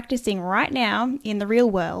is practicing right now in the real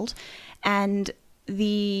world, and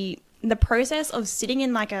the process of sitting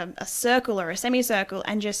in like a circle or a semicircle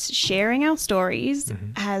and just sharing our stories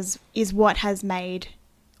is what has made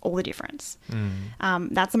all the difference.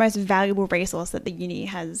 That's the most valuable resource that the uni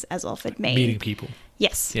has offered me. Meeting people.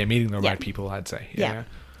 Yes. Yeah, meeting the right people, I'd say. Yeah.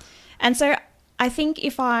 And so I think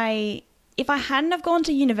if I hadn't have gone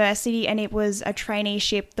to university and it was a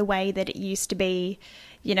traineeship the way that it used to be,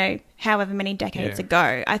 however many decades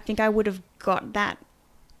ago, I think I would have got that.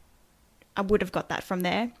 I would have got that from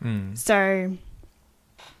there. So,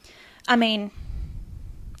 I mean,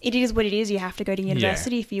 it is what it is. You have to go to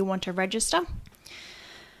university if you want to register.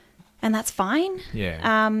 And that's fine.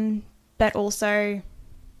 Yeah. But also,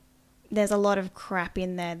 there's a lot of crap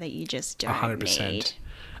in there that you just don't 100%. Need.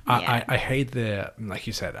 I hate like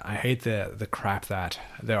you said, I hate the crap that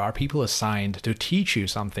there are people assigned to teach you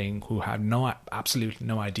something who have absolutely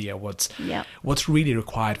no idea what's really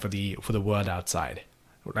required for the world outside.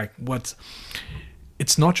 Like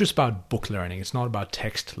it's not just about book learning. It's not about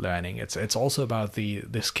text learning. It's also about the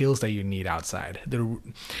skills that you need outside.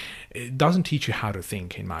 It doesn't teach you how to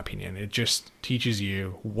think, in my opinion. It just teaches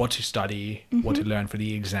you what to study, what to learn for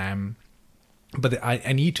the exam. But I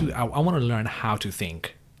want to learn how to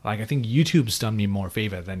think. Like, I think YouTube's done me more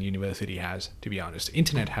favor than university has, to be honest.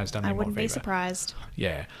 Internet has done me more favor. I wouldn't be surprised.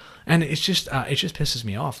 Yeah. And it just pisses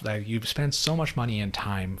me off. Like, you've spent so much money and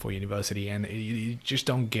time for university, and you just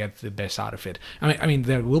don't get the best out of it. I mean,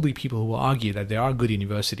 there will be people who will argue that there are good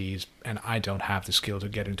universities, and I don't have the skill to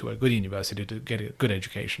get into a good university to get a good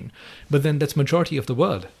education. But then that's majority of the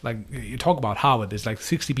world. Like, you talk about Harvard, there's like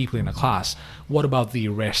 60 people in a class. What about the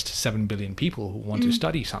rest 7 billion people who want to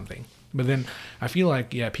study something? But then I feel like,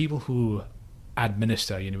 people who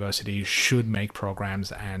administer universities should make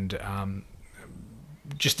programs and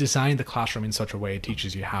just design the classroom in such a way it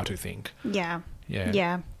teaches you how to think. Yeah.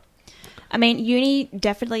 I mean, uni,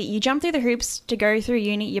 definitely, you jump through the hoops to go through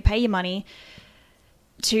uni, you pay your money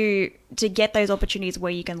to get those opportunities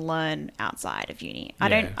where you can learn outside of uni.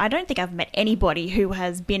 I don't think I've met anybody who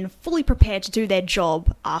has been fully prepared to do their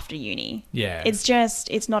job after uni. Yeah.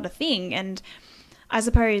 It's not a thing. And I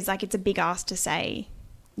suppose, like, it's a big ask to say,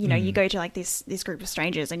 you go to like this group of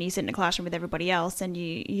strangers and you sit in a classroom with everybody else and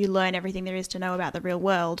you learn everything there is to know about the real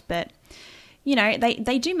world. But,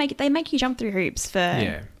 they make you jump through hoops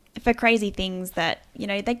for crazy things that,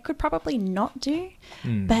 they could probably not do,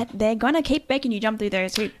 but they're going to keep making you jump through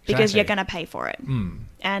those hoops because you're going to pay for it.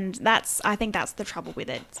 And I think that's the trouble with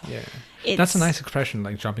it. Yeah. That's a nice expression,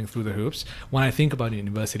 like jumping through the hoops. When I think about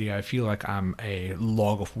university, I feel like I'm a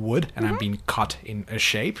log of wood and I'm being cut in a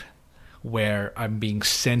shape where I'm being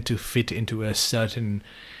sent to fit into a certain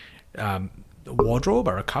wardrobe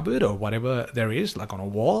or a cupboard or whatever there is, like on a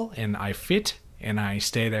wall, and I fit and I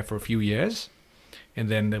stay there for a few years. And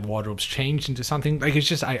then the wardrobe's changed into something. Like, it's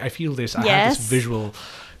just, I feel this. I have this visual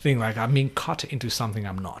thing, like I'm being cut into something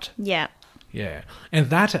I'm not. Yeah. Yeah, and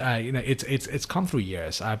that it's come through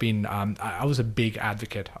years. I've been I was a big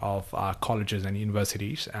advocate of colleges and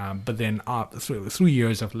universities, but then through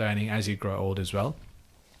years of learning, as you grow old as well,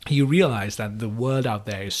 you realize that the world out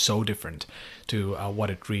there is so different to what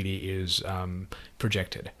it really is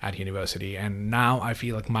projected at university. And now I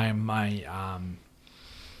feel like my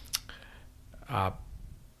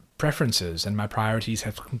preferences and my priorities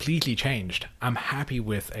have completely changed. I'm happy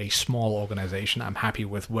with a small organization. I'm happy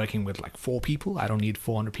with working with like 4 people. I don't need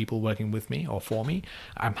 400 people working with me or for me.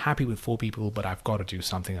 I'm happy with 4 people, but I've got to do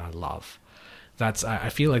something I love. I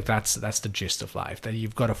feel like that's the gist of life, that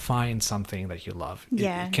you've got to find something that you love.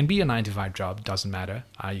 Yeah. It can be a 9-to-5 job, doesn't matter.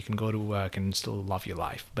 You can go to work and still love your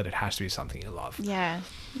life, but it has to be something you love. Yeah.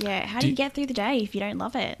 Yeah. How do you get through the day if you don't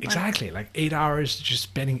love it? Exactly. Like 8 hours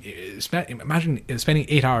just imagine spending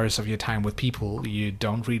 8 hours of your time with people you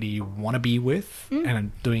don't really want to be with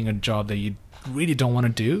and doing a job that you really don't want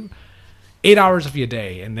to do. 8 hours of your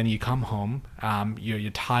day, and then you come home, you're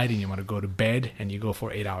tired and you want to go to bed, and you go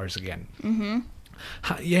for 8 hours again.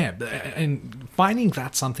 Yeah, and finding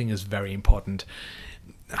that something is very important.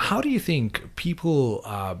 How do you think people?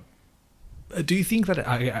 Do you think that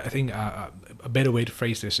I think a better way to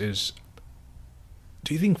phrase this is?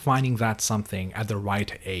 Do you think finding that something at the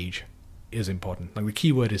right age is important? Like the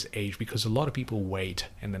key word is age, because a lot of people wait,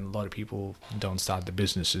 and then a lot of people don't start the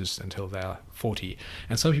businesses until they're 40.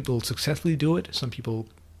 And some people successfully do it, some people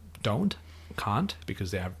can't,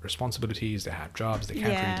 because they have responsibilities, they have jobs, they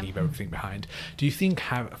can't really leave everything behind. Do you think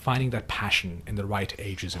finding that passion in the right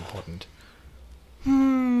age is important?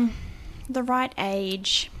 The right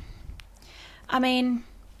age. I mean,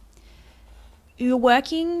 you're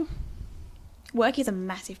working. Work is a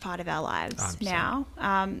massive part of our lives now.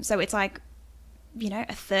 So it's like,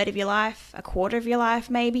 a third of your life, a quarter of your life,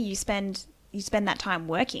 maybe you spend that time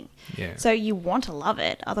working. Yeah. So you want to love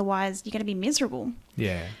it. Otherwise you're going to be miserable.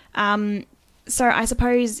 Yeah. So I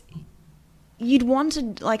suppose you'd want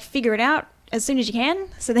to like figure it out as soon as you can,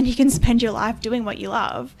 so then you can spend your life doing what you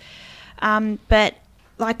love. But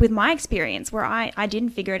like with my experience, where I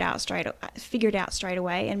didn't figure it out straight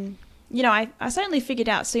away, and I certainly figured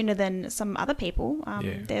out sooner than some other people.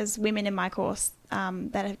 There's women in my course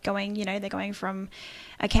that are going, they're going from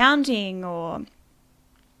accounting or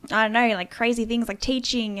I don't know, like crazy things like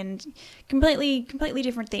teaching and completely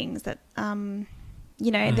different things that, they're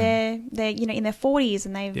in their 40s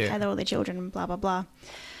and they've had all their children and blah, blah, blah.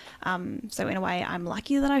 So in a way, I'm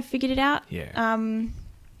lucky that I figured it out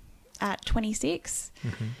at 26.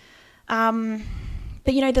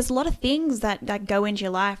 But, there's a lot of things that go into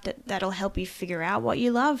your life that'll help you figure out what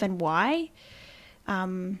you love and why.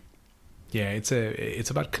 It's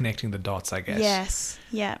about connecting the dots, I guess. Yes,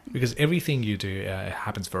 yeah. Because everything you do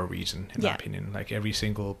happens for a reason, in my opinion. Like every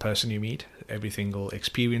single person you meet, every single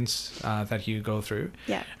experience that you go through.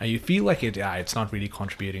 Yeah. You feel like it's not really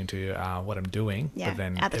contributing to what I'm doing. Yeah, but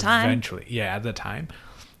then at the time.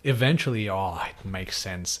 Eventually, it makes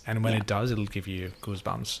sense. And when it does, it'll give you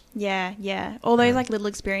goosebumps. Yeah. All those like little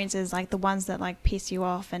experiences, like the ones that like piss you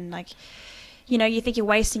off and like, you think you're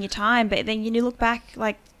wasting your time, but then you look back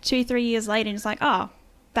like 2-3 years later and it's like, oh,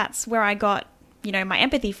 that's where I got, my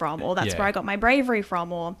empathy from, or that's where I got my bravery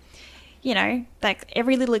from, or, like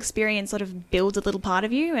every little experience sort of builds a little part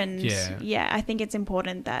of you. And I think it's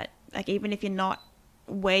important that like, even if you're not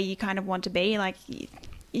where you kind of want to be, like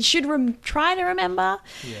you should try to remember,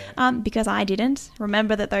 because I didn't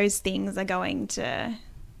remember that those things are going to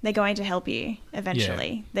help you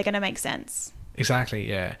eventually. They're going to make sense. Exactly,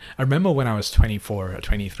 yeah. I remember when I was 24 or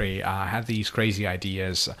 23, I had these crazy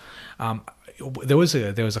ideas. There was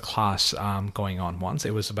a class going on once.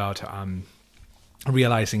 It was about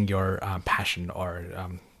realizing your passion or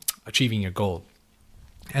achieving your goal.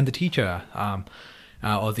 And the teacher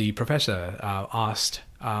or the professor asked,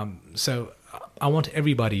 so I want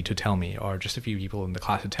everybody to tell me, or just a few people in the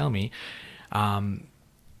class to tell me,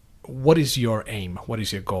 what is your aim? What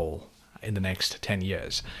is your goal in the next 10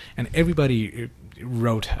 years? And everybody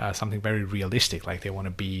wrote something very realistic, like they want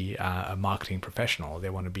to be a marketing professional, they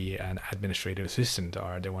want to be an administrative assistant,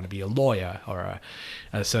 or they want to be a lawyer, or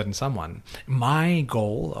a certain someone. My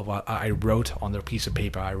goal of what I wrote on the piece of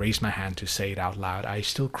paper, I raised my hand to say it out loud. I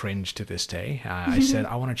still cringe to this day. I said,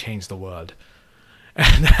 I want to change the world.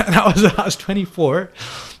 And I was 24,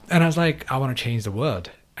 and I was like, I want to change the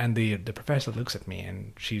world. And the professor looks at me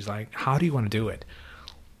and she's like, how do you want to do it?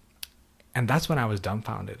 And that's when I was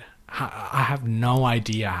dumbfounded. I have no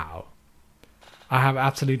idea how. I have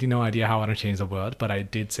absolutely no idea how I want to change the world, but I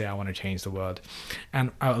did say I want to change the world.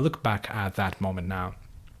 And I look back at that moment now,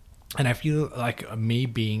 And I feel like me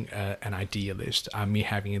being an idealist, me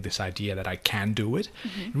having this idea that I can do it,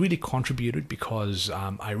 really contributed, because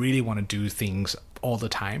I really want to do things all the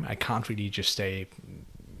time. I can't really just stay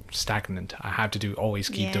stagnant. I have to always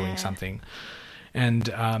keep doing something. And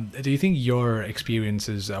do you think your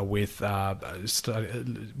experiences with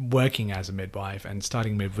working as a midwife and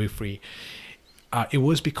starting midwifery, it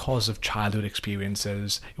was because of childhood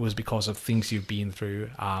experiences, it was because of things you've been through,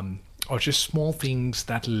 or just small things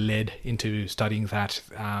that led into studying that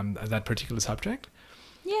particular subject?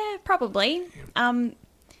 Yeah, probably.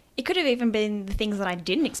 It could have even been the things that I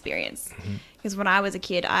didn't experience. Because when I was a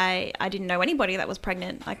kid, I didn't know anybody that was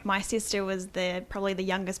pregnant. Like, my sister was probably the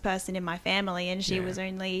youngest person in my family, and she was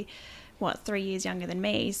only, 3 years younger than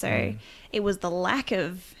me. So it was the lack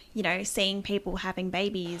of, seeing people having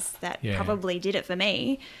babies that probably did it for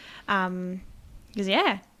me. Because,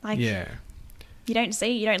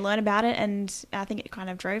 you don't learn about it, and I think it kind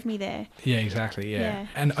of drove me there. Yeah, exactly, yeah.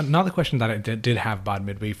 And another question that I did have about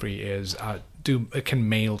midwifery is, can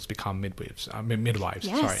males become midwives?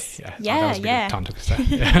 Yes. Sorry. Yeah. That was a bit of tongue twister.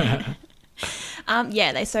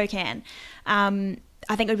 Yeah, they so can. I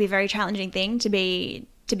think it would be a very challenging thing to be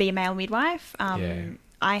a male midwife. I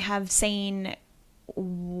have seen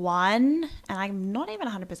one, and I'm not even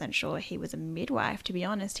 100% sure he was a midwife, to be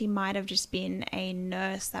honest. He might have just been a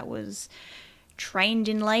nurse that was trained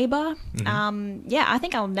in labor. I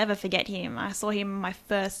think I'll never forget him. I saw him my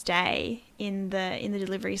first day in the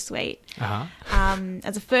delivery suite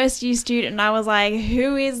as a first year student, and I was like,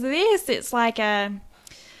 who is this? It's like a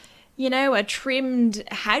trimmed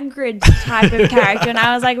Hagrid type of character. And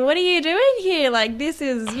I was like, what are you doing here? Like, this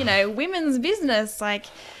is, women's business. Like,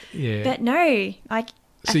 but no, like,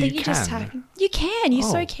 so I think you just have, you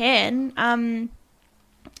so can.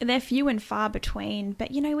 They're few and far between, but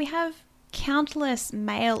we have countless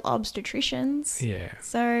male obstetricians. Yeah.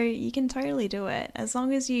 So you can totally do it. As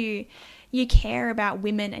long as you care about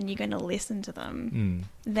women and you're going to listen to them,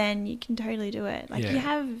 then you can totally do it. Like,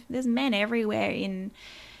 there's men everywhere in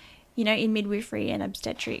midwifery and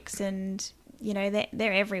obstetrics, and,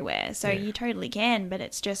 they're everywhere. So you totally can, but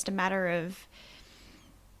it's just a matter of,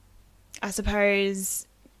 I suppose,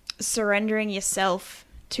 surrendering yourself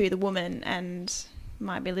to the woman. And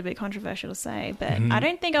might be a little bit controversial to say, but I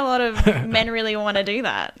don't think a lot of men really want to do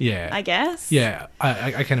that. I guess.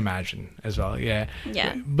 I can imagine as well.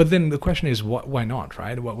 But then the question is, why not,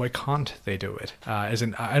 right? Why can't they do it? As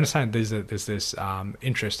in, I understand there's this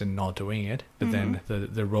interest in not doing it, but then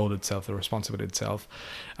the role itself, the responsibility itself,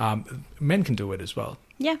 men can do it as well.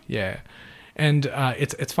 And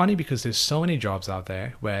it's funny because there's so many jobs out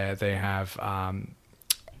there where they have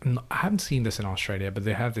I haven't seen this in Australia, but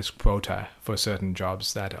they have this quota for certain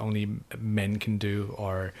jobs that only men can do,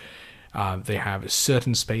 or they have a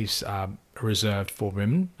certain space reserved for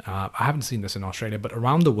women. I haven't seen this in Australia, but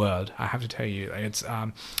around the world, I have to tell you, it's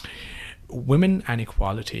women and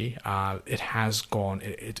equality. It has gone.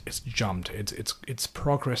 It's jumped. It's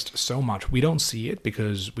progressed so much. We don't see it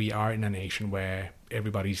because we are in a nation where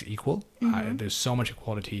everybody's equal. There's so much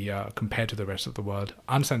equality compared to the rest of the world.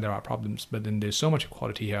 I understand there are problems, but then there's so much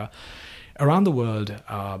equality here. Around the world,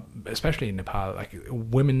 especially in Nepal, like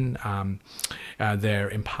women, their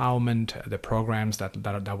empowerment, the programs that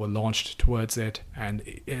were launched towards it, and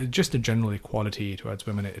just the general equality towards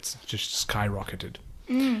women, it's just skyrocketed.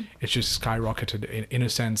 It's just skyrocketed in a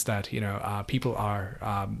sense that, people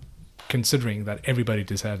are considering that everybody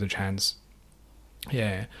deserves a chance.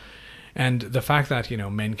 And the fact that,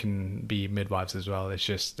 men can be midwives as well, it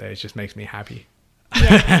just makes me happy.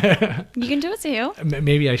 You can do it too.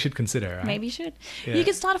 Maybe I should consider. Right? Maybe you should. You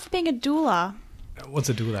can start off being a doula. What's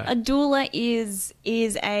a doula? A doula is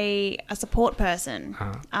a support person.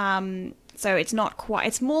 So it's not quite,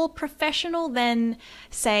 it's more professional than,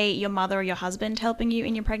 say, your mother or your husband helping you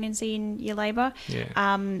in your pregnancy and your labor.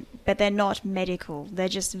 But they're not medical. They're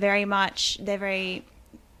just it's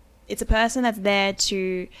a person that's there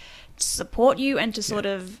to support you and to sort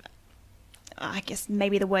of, I guess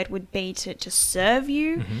maybe the word would be to serve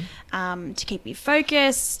you, to keep you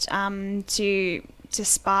focused, to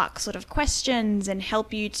spark sort of questions and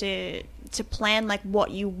help you to plan like what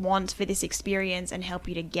you want for this experience and help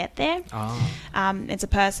you to get there. It's a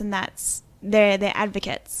person they're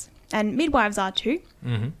advocates, and midwives are too.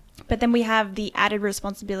 But then we have the added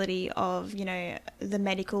responsibility of, the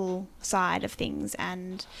medical side of things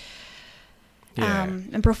and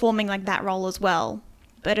performing like that role as well.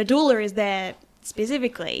 But a doula is there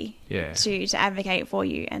specifically to advocate for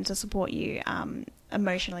you and to support you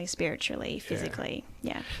emotionally, spiritually, physically.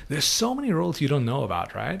 Yeah. There's so many roles you don't know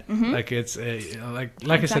about, right? Mm-hmm. Like it's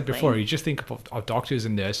like I said before, you just think of doctors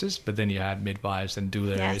and nurses, but then you had midwives and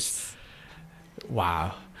doulas. Yes.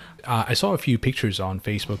 Wow. I saw a few pictures on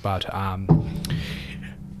Facebook about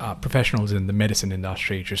professionals in the medicine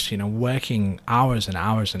industry just, working hours and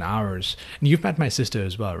hours and hours. And you've met my sister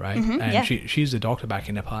as well, right? Mm-hmm, and she's a doctor back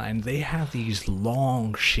in Nepal, and they have these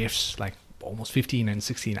long shifts, like almost 15 and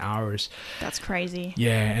 16 hours. That's crazy.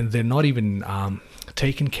 Yeah, and they're not even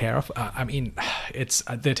taken care of.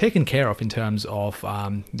 They're taken care of in terms of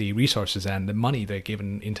the resources and the money they're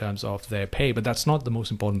given in terms of their pay, but that's not the most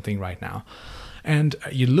important thing right now. And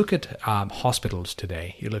you look at hospitals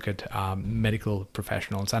today, you look at medical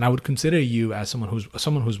professionals, and I would consider you as someone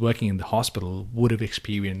who's working in the hospital would have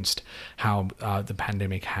experienced how the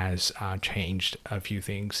pandemic has changed a few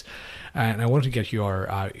things. And I want to get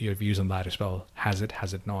your views on that as well. Has it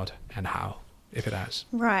not, and how, if it has?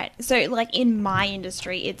 Right. So like in my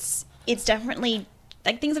industry, it's definitely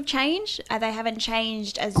like things have changed. They haven't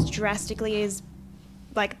changed as drastically as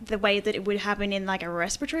like the way that it would happen in like a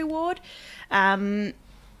respiratory ward. Like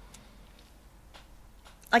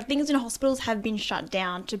things in hospitals have been shut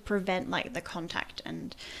down to prevent like the contact,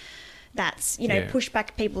 and that's push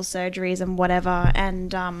back people's surgeries and whatever,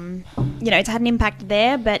 and it's had an impact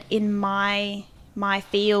there. But in my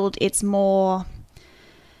field, it's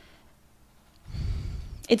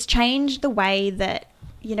changed the way that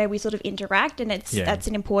we sort of interact, and that's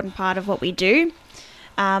an important part of what we do.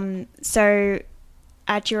 So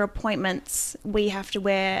at your appointments, we have to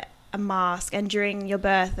wear a mask, and during your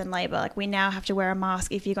birth and labour, like we now have to wear a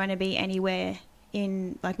mask if you're going to be anywhere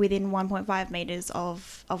in like within 1.5 meters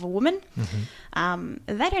of a woman. Mm-hmm.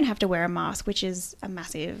 They don't have to wear a mask, which is a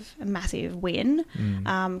massive win.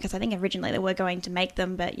 Because I think originally they were going to make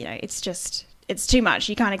them, but it's too much.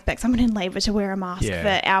 You can't expect someone in labour to wear a mask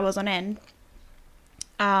for hours on end.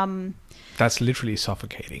 That's literally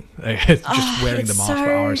suffocating. Just wearing the mask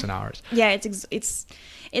for hours and hours. Yeah, it's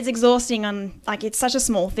exhausting. It's such a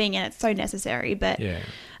small thing, and it's so necessary. But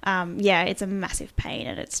it's a massive pain,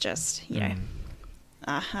 and it's just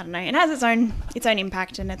I don't know. It has its own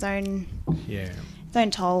impact and its own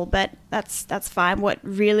toll. But that's fine. What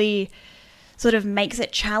really sort of makes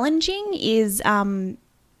it challenging is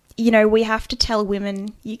we have to tell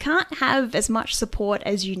women you can't have as much support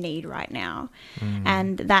as you need right now.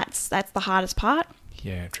 And that's the hardest part.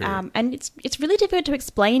 Yeah, true. And it's really difficult to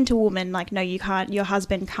explain to a woman, like, no, you can't, your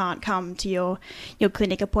husband can't come to your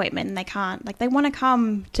clinic appointment, and they can't, like, they want to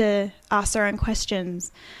come to ask their own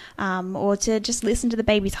questions, or to just listen to the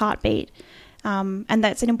baby's heartbeat. And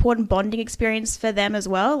that's an important bonding experience for them as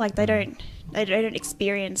well. Like they don't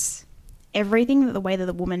experience everything the way that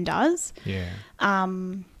the woman does. Yeah.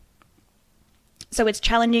 So it's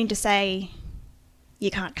challenging to say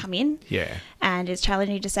you can't come in. Yeah. And it's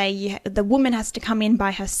challenging to say the woman has to come in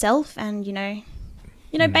by herself, and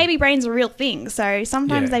baby brain's a real thing. So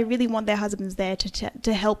sometimes they really want their husbands there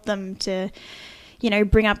to help them to,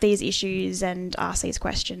 bring up these issues and ask these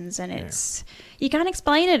questions. And you can't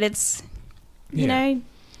explain it. It's,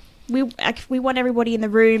 we want everybody in the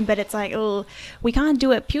room, but it's like, oh, we can't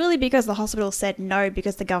do it purely because the hospital said no,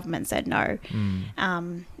 because the government said no.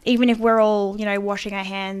 Even if we're all, washing our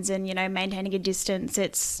hands and, maintaining a distance,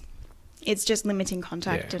 it's just limiting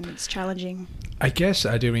contact and it's challenging. I guess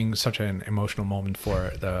during such an emotional moment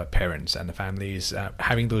for the parents and the families,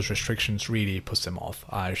 having those restrictions really puts them off.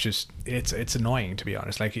 It's annoying, to be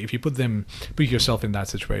honest. Like if you put yourself in that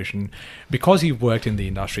situation, because you've worked in the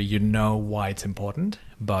industry, you know why it's important.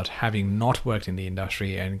 But having not worked in the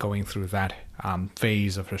industry and going through that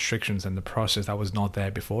phase of restrictions and the process that was not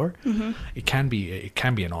there before, it can be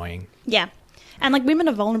annoying. Yeah. And like women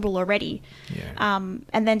are vulnerable already. Yeah.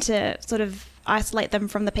 And then to sort of isolate them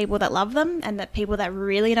from the people that love them and the people that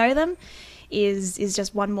really know them is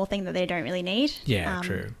just one more thing that they don't really need. Yeah,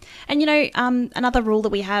 true. And another rule that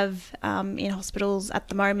we have in hospitals at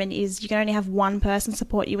the moment is you can only have one person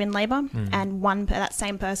support you in labour, and that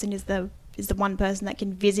same person is the one person that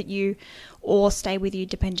can visit you or stay with you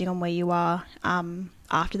depending on where you are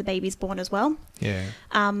after the baby's born as well. Yeah.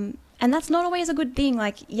 And that's not always a good thing.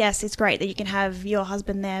 Like, yes, it's great that you can have your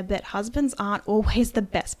husband there, but husbands aren't always the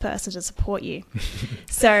best person to support you.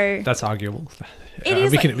 So that's arguable. It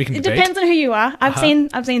is. It depends on who you are. I've seen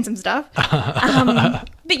some stuff.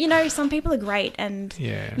 But some people are great, and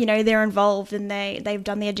they're involved and they've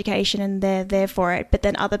done the education and they're there for it. But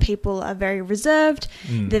then other people are very reserved.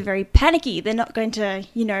 They're very panicky. They're not going to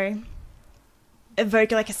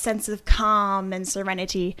evoke like a sense of calm and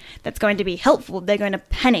serenity that's going to be helpful. They're going to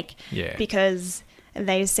panic because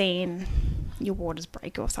they've seen your waters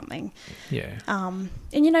break or something. Yeah. And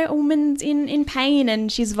a woman's in pain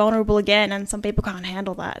and she's vulnerable again, and some people can't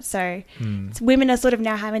handle that. So women are sort of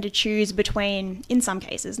now having to choose between, in some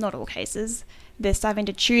cases, not all cases, they're having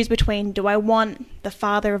to choose between, do I want the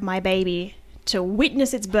father of my baby to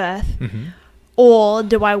witness its birth, or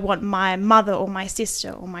do I want my mother or my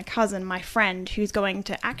sister or my cousin, my friend, who's going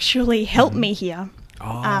to actually help me here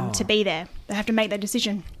to be there? They have to make that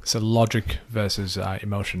decision. So logic versus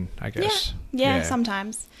emotion, I guess. Yeah,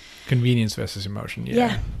 sometimes. Convenience versus emotion.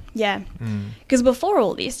 Yeah. Because before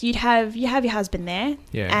all this, you have your husband there,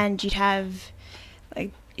 and you'd have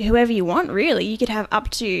like whoever you want. Really, you could have up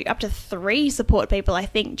to 3 support people. I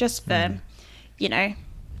think just for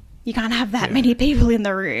you can't have that many people in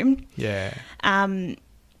the room. Yeah. And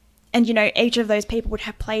each of those people would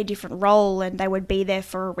play a different role, and they would be there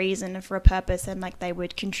for a reason and for a purpose, and like they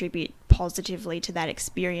would contribute positively to that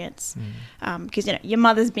experience. Because your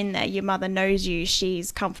mother's been there, your mother knows you,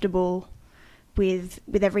 she's comfortable with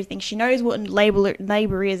everything, she knows what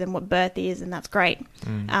labor is and what birth is, and that's great.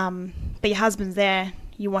 But your husband's there,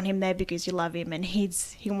 you want him there because you love him, and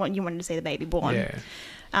you want to see the baby born.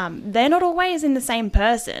 They're not always in the same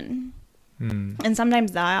person, and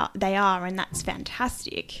sometimes they are, and that's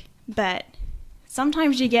fantastic. But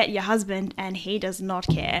sometimes you get your husband and he does not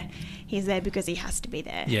care. He's there because he has to be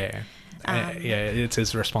there. It's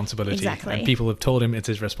his responsibility. Exactly. And people have told him it's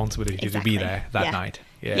his responsibility to be there that night.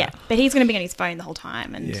 But he's going to be on his phone the whole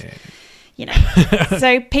time, and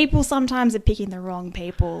so people sometimes are picking the wrong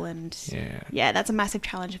people, and that's a massive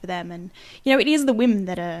challenge for them. And it is the women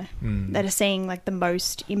that are seeing like the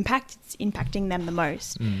most impact. It's impacting them the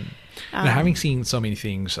most. Now, having seen so many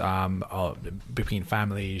things between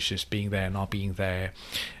families just being there, not being there,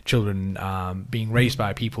 children being raised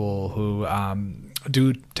by people who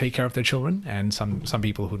do take care of their children, and some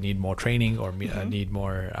people who need more training or need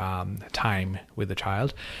more time with the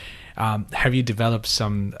child. Have you developed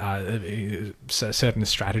some certain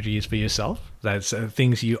strategies for yourself? That's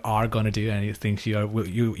things you are going to do, and things you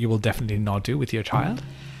will definitely not do with your child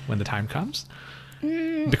when the time comes,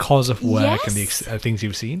 because of work and the things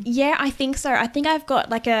you've seen. Yeah, I think so. I think I've got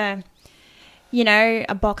like a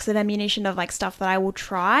box of ammunition of like stuff that I will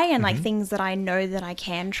try, and like things that I know that I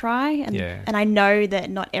can try, and I know that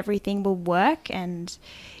not everything will work, and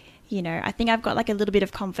I think I've got like a little bit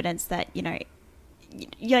of confidence that you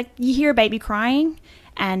hear a baby crying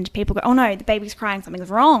and people go, oh no, the baby's crying, something's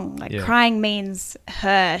wrong. Like crying means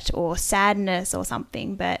hurt or sadness or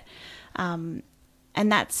something, but and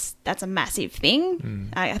that's a massive thing.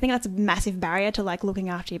 I think that's a massive barrier to like looking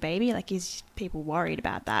after your baby. Like, is people worried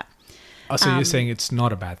about that? Oh, so you're saying it's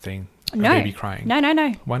not a bad thing, a baby crying? No.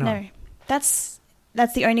 Why not? No. That's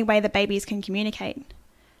the only way that babies can communicate.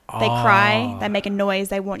 They cry, they make a noise,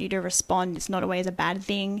 they want you to respond. It's not always a bad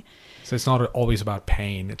thing. So it's not always about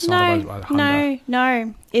pain. It's not about hunger.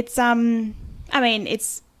 No. It's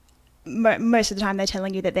it's most of the time they're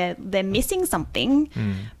telling you that they're missing something,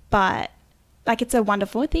 but like it's a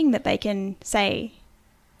wonderful thing that they can say,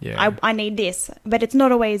 I need this. But it's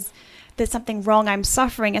not always there's something wrong, I'm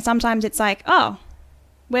suffering. And sometimes it's like, oh,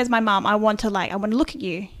 where's my mom? I want to look at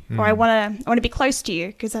you, or I want to be close to you,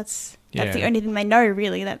 because that's the only thing they know,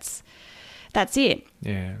 really. That's it.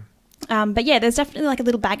 Yeah. But there's definitely like a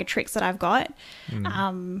little bag of tricks that I've got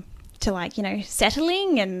to like,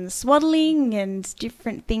 settling and swaddling and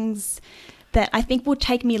different things that I think will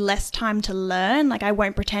take me less time to learn. Like, I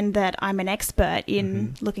won't pretend that I'm an expert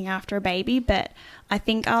in looking after a baby, but I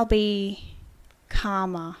think I'll be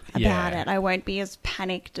calmer about it. I won't be as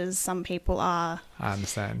panicked as some people are. I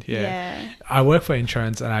understand. Yeah. I work for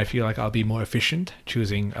insurance, and I feel like I'll be more efficient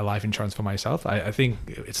choosing a life insurance for myself. I think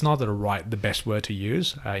it's not the best word to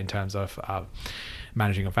use in terms of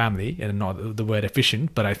managing a family, and not the word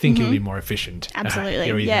efficient, but I think you'll be more efficient.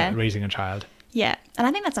 Absolutely. Raising a child. Yeah. And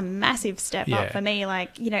I think that's a massive step up for me.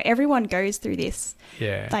 Like, everyone goes through this,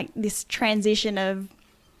 like this transition of,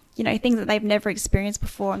 things that they've never experienced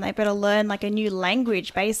before, and they've got to learn like a new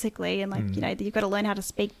language basically. And like, you've got to learn how to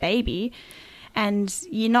speak baby, and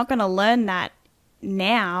you're not going to learn that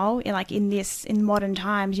now in modern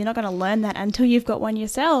times. You're not going to learn that until you've got one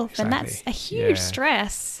yourself. Exactly. And that's a huge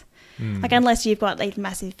stress. Like, unless you've got like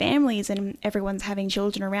massive families and everyone's having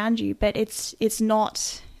children around you, but it's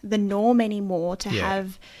not the norm anymore to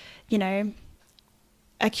have,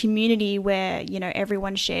 a community where,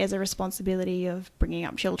 everyone shares a responsibility of bringing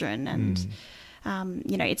up children. And,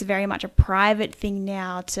 it's very much a private thing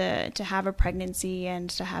now to have a pregnancy and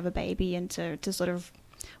to have a baby, and to sort of,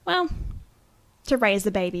 raise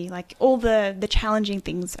the baby. Like all the challenging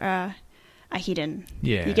things are hidden.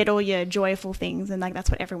 Yeah. You get all your joyful things, and like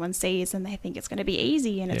that's what everyone sees, and they think it's going to be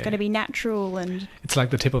easy and it's going to be natural, and it's like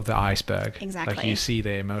the tip of the iceberg. Exactly. Like you see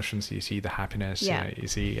the emotions, you see the happiness, Yeah. you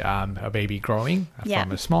see a baby growing Yeah.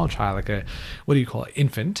 from a small child, like a, what do you call it,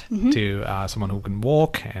 infant, to someone who can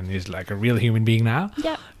walk and is like a real human being now.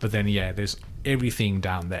 Yep. But then there's everything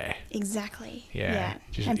down there. Exactly. Yeah.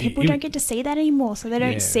 And people don't get to see that anymore, so they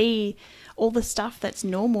don't see all the stuff that's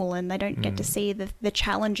normal, and they don't get to see the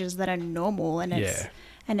challenges that are normal, and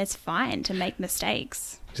it's fine to make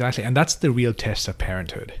mistakes. Exactly. And that's the real test of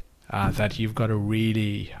parenthood, that you've got to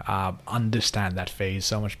really understand that phase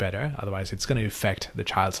so much better. Otherwise, it's going to affect the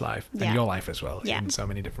child's life and your life as well in so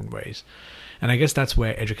many different ways. And I guess that's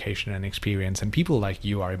where education and experience and people like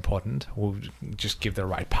you are important, who just give the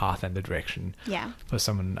right path and the direction for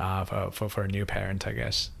someone, for a new parent, I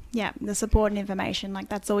guess. Yeah, the support and information, like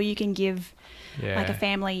that's all you can give. Like a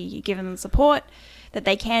family, you give them the support that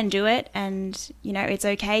they can do it, and it's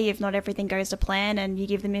okay if not everything goes to plan, and you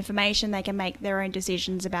give them information, they can make their own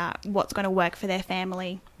decisions about what's going to work for their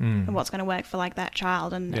family and what's going to work for like that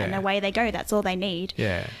child, and away they go. That's all they need.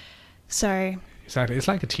 So exactly, it's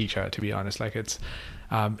like a teacher, to be honest. Like it's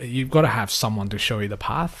you've got to have someone to show you the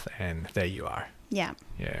path, and there you are. Yeah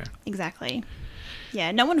exactly.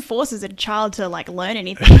 Yeah, no one forces a child to like learn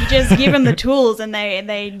anything. You just give them the tools, and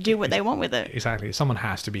they do what they want with it. Exactly. Someone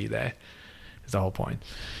has to be there. Is the whole point.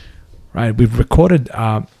 Right. We've recorded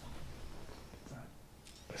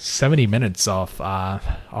 70 minutes of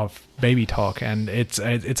baby talk, and it's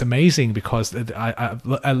amazing because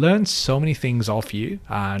I learned so many things off you.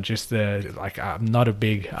 Just I'm not a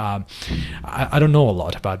big I don't know a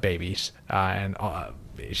lot about babies, and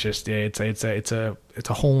it's just it's a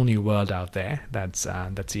whole new world out there that's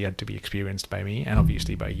yet to be experienced by me, and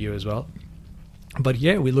obviously by you as well. But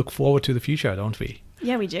we look forward to the future, don't we?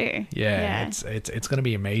 Yeah, we do. Yeah. It's going to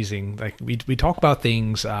be amazing. Like we talk about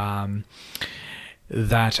things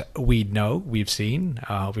that we know, we've seen,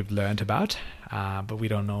 we've learned about, but we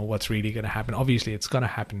don't know what's really going to happen. Obviously, it's going to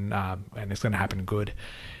happen, and it's going to happen good.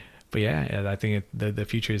 But I think the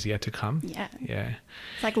future is yet to come. Yeah.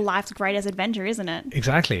 It's like life's greatest adventure, isn't it?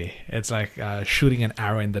 Exactly. It's like shooting an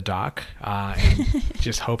arrow in the dark and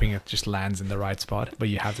just hoping it just lands in the right spot. But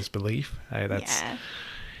you have this belief. But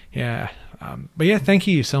thank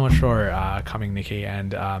you so much for coming, Nikki.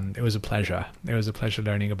 And it was a pleasure. It was a pleasure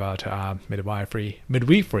learning about midwifery.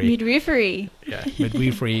 Yeah,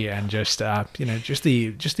 midwifery, and just just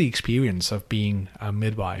the experience of being a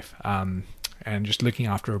midwife. And just looking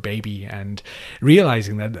after a baby, and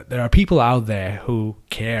realizing that there are people out there who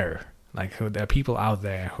care. Like there are people out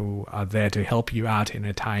there who are there to help you out in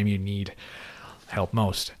a time you need help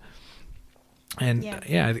most. And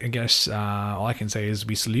I guess all I can say is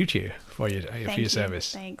we salute you for your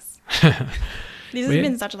service. Thanks. This has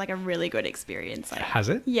been such a really good experience. Has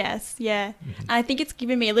it? Yes, yeah. And I think it's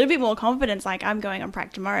given me a little bit more confidence. Like I'm going on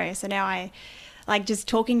prac tomorrow, so now I just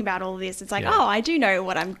talking about all this. It's like, I do know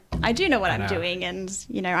what I'm doing, and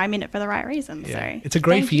I'm in it for the right reasons. Yeah. So it's a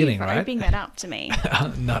great feeling, right? Right? Opening that up to me.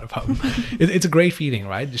 Not a problem. It's a great feeling,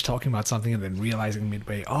 right? Just talking about something and then realizing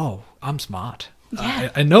midway, I'm smart.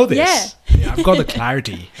 I know this. Yeah. I've got the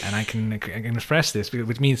clarity, and I can express this,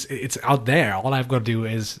 which means it's out there. All I've got to do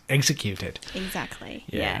is execute it. Exactly.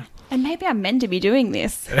 Yeah. And maybe I'm meant to be doing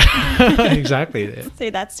this. Exactly. So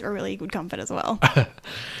that's a really good comfort as well.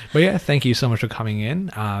 But thank you so much for coming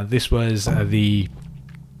in. This was the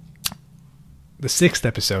 6th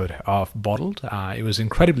episode of Bottled. It was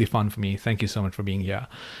incredibly fun for me. Thank you so much for being here.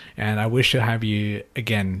 And I wish to have you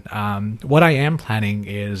again. What I am planning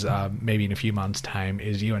is maybe in a few months' time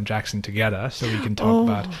is you and Jackson together, so we can talk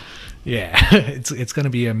about... it's going to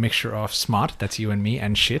be a mixture of smart, that's you and me,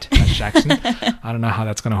 and shit, that's Jackson. I don't know how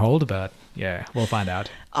that's going to hold, but we'll find out.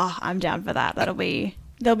 Oh, I'm down for that. There'll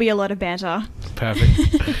be a lot of banter.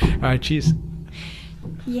 Perfect. All right, cheers.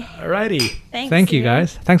 Yeah. Alrighty. Thanks. Thank you,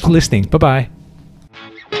 guys. Thanks for listening. Bye-bye.